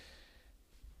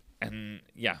 And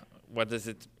yeah, what does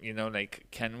it, like,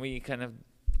 can we kind of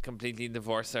completely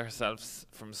divorce ourselves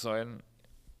from soil?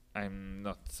 I'm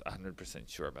not 100%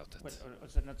 sure about that. But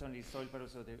also not only soil, but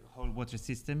also the whole water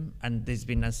system. And there's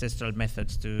been ancestral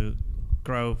methods to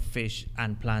grow fish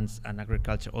and plants and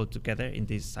agriculture all together in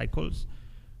these cycles.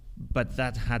 But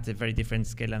that had a very different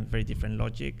scale and very different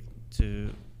logic to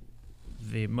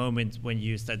the moment when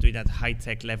you start doing at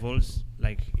high-tech levels,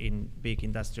 like in big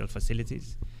industrial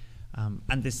facilities.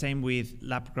 And the same with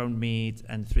lab-grown meat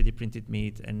and 3D printed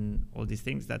meat and all these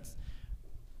things that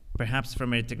perhaps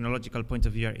from a technological point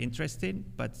of view are interesting,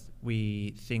 but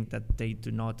we think that they do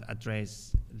not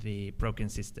address the broken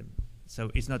system.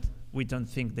 So it's not, we don't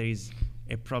think there is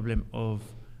a problem of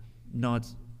not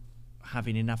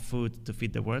having enough food to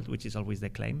feed the world, which is always the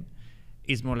claim.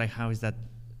 It's more like how is that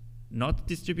not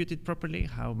distributed properly,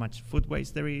 how much food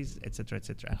waste there is, et cetera,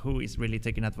 and who is really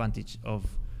taking advantage of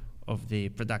the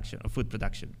production, of food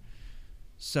production.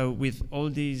 So with all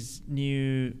these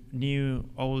new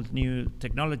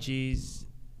technologies,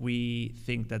 we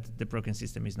think that the broken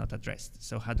system is not addressed.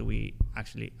 So how do we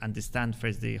actually understand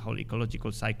first the whole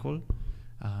ecological cycle,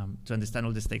 to understand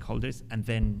all the stakeholders, and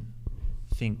then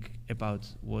think about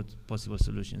what possible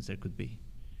solutions there could be?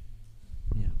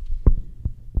 Yeah.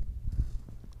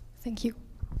 Thank you.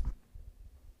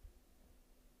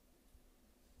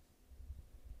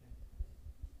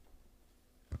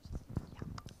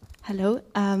 Hello,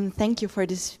 thank you for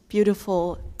this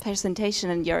beautiful presentation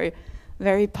and your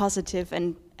very positive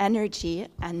and energy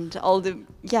and all the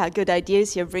good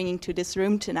ideas you're bringing to this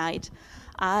room tonight.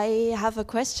 I have a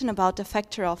question about the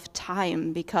factor of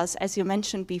time, because as you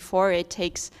mentioned before, it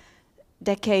takes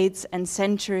decades and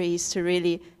centuries to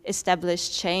really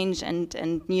establish change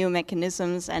and new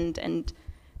mechanisms and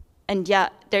yeah,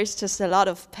 there's just a lot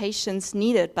of patience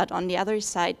needed, but on the other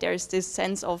side, there's this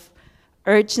sense of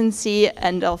urgency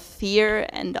and of fear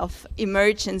and of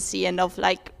emergency and of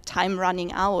like time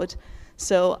running out.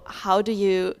 So how do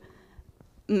you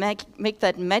make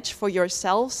that match for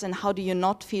yourselves, and how do you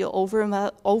not feel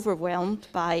overwhelmed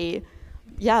by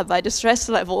the stress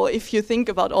level if you think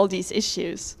about all these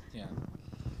issues? Yeah.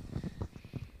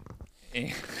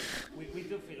 We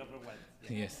do feel overwhelmed.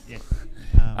 Yes. Yes.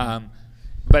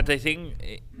 But I think,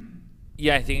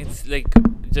 I think it's like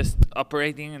just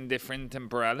operating in different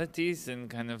temporalities and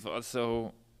kind of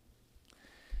also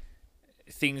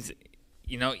things,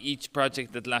 each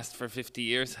project that lasts for 50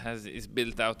 years is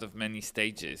built out of many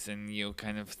stages, and you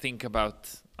kind of think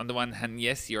about, on the one hand,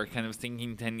 yes, you're kind of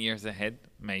thinking 10 years ahead,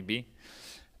 maybe,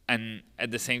 and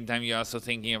at the same time you're also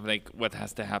thinking of like what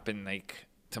has to happen like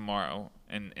tomorrow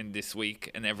and this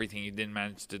week and everything you didn't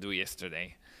manage to do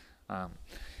yesterday.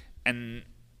 And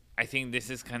I think this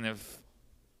is kind of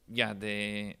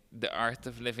the art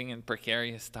of living in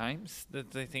precarious times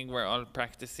that I think we're all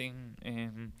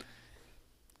practicing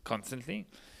constantly,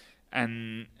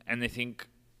 and I think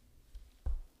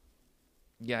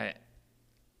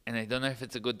and I don't know if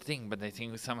it's a good thing, but I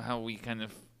think somehow we kind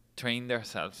of trained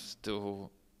ourselves to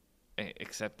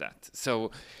accept that.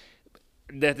 So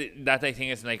that I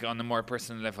think is like on a more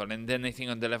personal level, and then I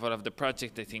think on the level of the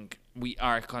project, I think we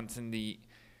are constantly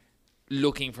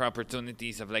looking for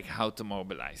opportunities of like how to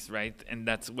mobilize, right? And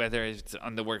that's whether it's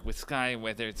on the work with Sky,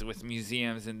 whether it's with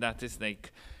museums, and that is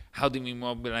like how do we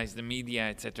mobilize the media,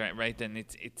 etc., right? And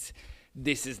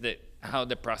this is how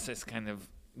the process kind of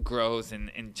grows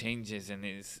and changes and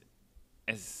is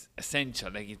as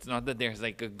essential. Like it's not that there's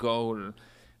like a goal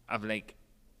of like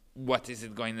what is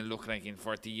it going to look like in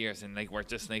 40 years and like we're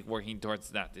just like working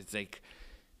towards that. It's like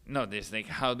no, there's like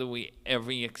how do we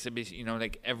every exhibition,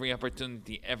 like every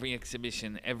opportunity, every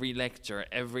exhibition, every lecture,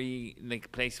 every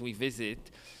like place we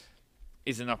visit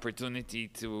is an opportunity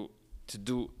to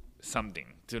do something,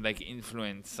 to like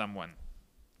influence someone,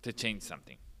 to change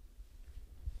something.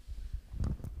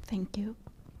 Thank you.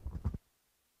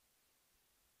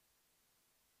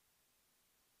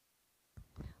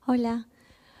 Hola.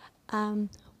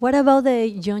 What about the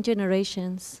young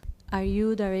generations? Are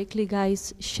you directly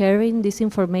guys sharing this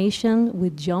information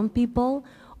with young people,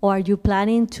 or are you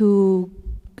planning to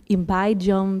invite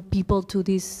young people to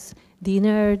these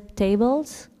dinner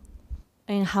tables?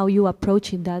 And how you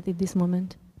approaching that at this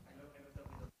moment?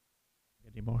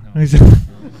 Anymore. No.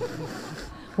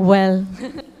 Well.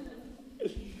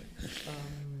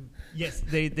 Yes,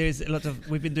 there's a lot of.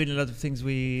 We've been doing a lot of things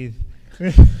with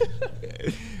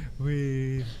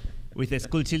with the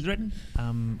school children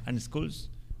and schools,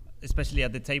 especially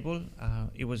at the table.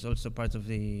 It was also part of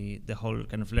the whole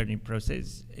kind of learning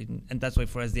process, and that's why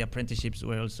for us the apprenticeships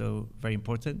were also very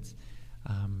important.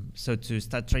 So to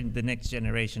start training the next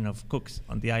generation of cooks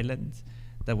on the island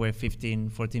that were 14,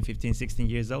 15, 16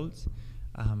 years old.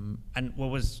 And what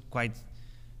was quite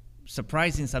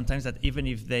surprising sometimes that even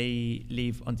if they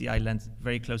live on the island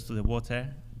very close to the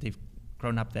water, they've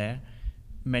grown up there,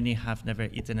 many have never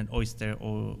eaten an oyster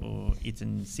or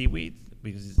eaten seaweed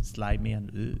because it's slimy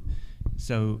and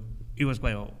so it was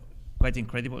quite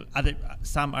incredible.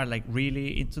 Some are like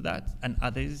really into that and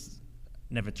others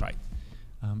never tried.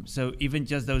 So even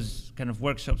just those kind of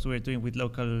workshops we're doing with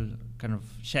local kind of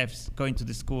chefs, going to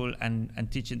the school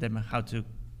and teaching them how to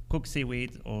cook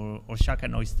seaweed or shark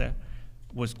and oyster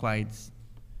was quite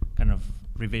kind of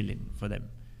revealing for them.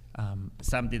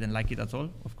 Some didn't like it at all,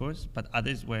 of course, but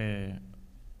others were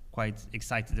quite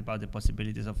excited about the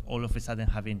possibilities of all of a sudden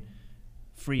having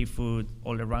free food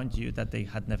all around you that they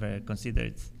had never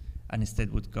considered, and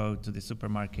instead would go to the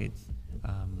supermarket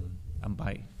and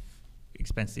buy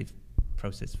expensive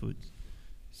processed food.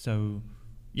 So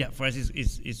yeah, for us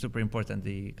it's super important,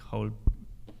 the whole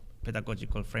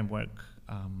pedagogical framework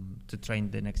to train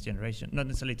the next generation. Not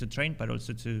necessarily to train, but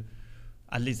also to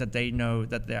at least that they know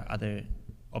that there are other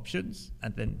options,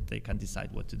 and then they can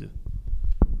decide what to do.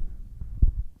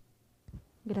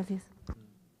 Gracias.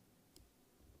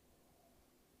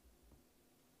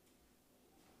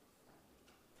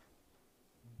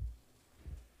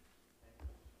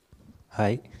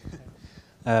 Hi.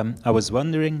 I was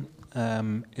wondering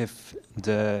if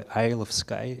the Isle of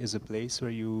Skye is a place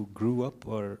where you grew up,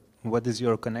 or what is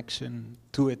your connection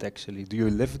to it actually? Do you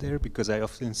live there? Because I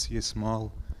often see a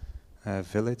small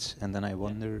village, and then I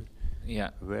wonder,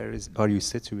 where are you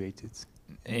situated?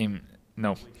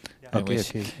 No. Okay.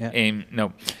 Yeah.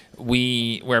 No.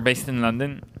 We were based in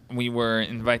London. We were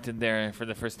invited there for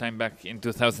the first time back in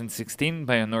 2016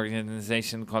 by an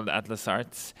organization called Atlas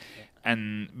Arts.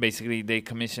 And basically they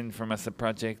commissioned from us a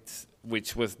project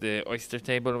which was the oyster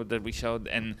table that we showed,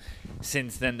 and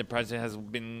since then the project has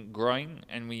been growing,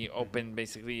 and we opened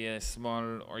basically a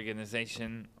small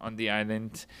organization on the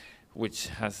island which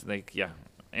has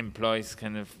employs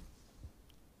kind of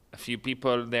a few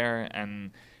people there,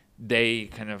 and they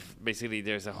kind of basically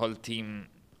there's a whole team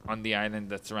on the island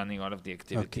that's running all of the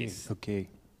activities. Okay.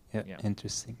 Yeah.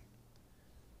 Interesting.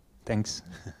 Thanks.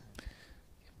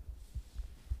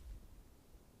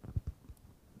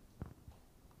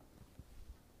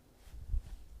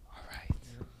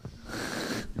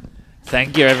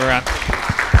 Thank you, everyone.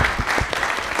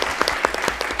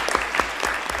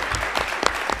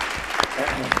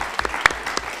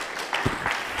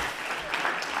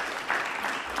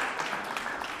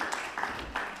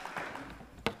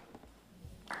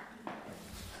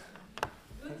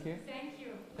 Thank you.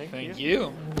 Thank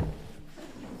you.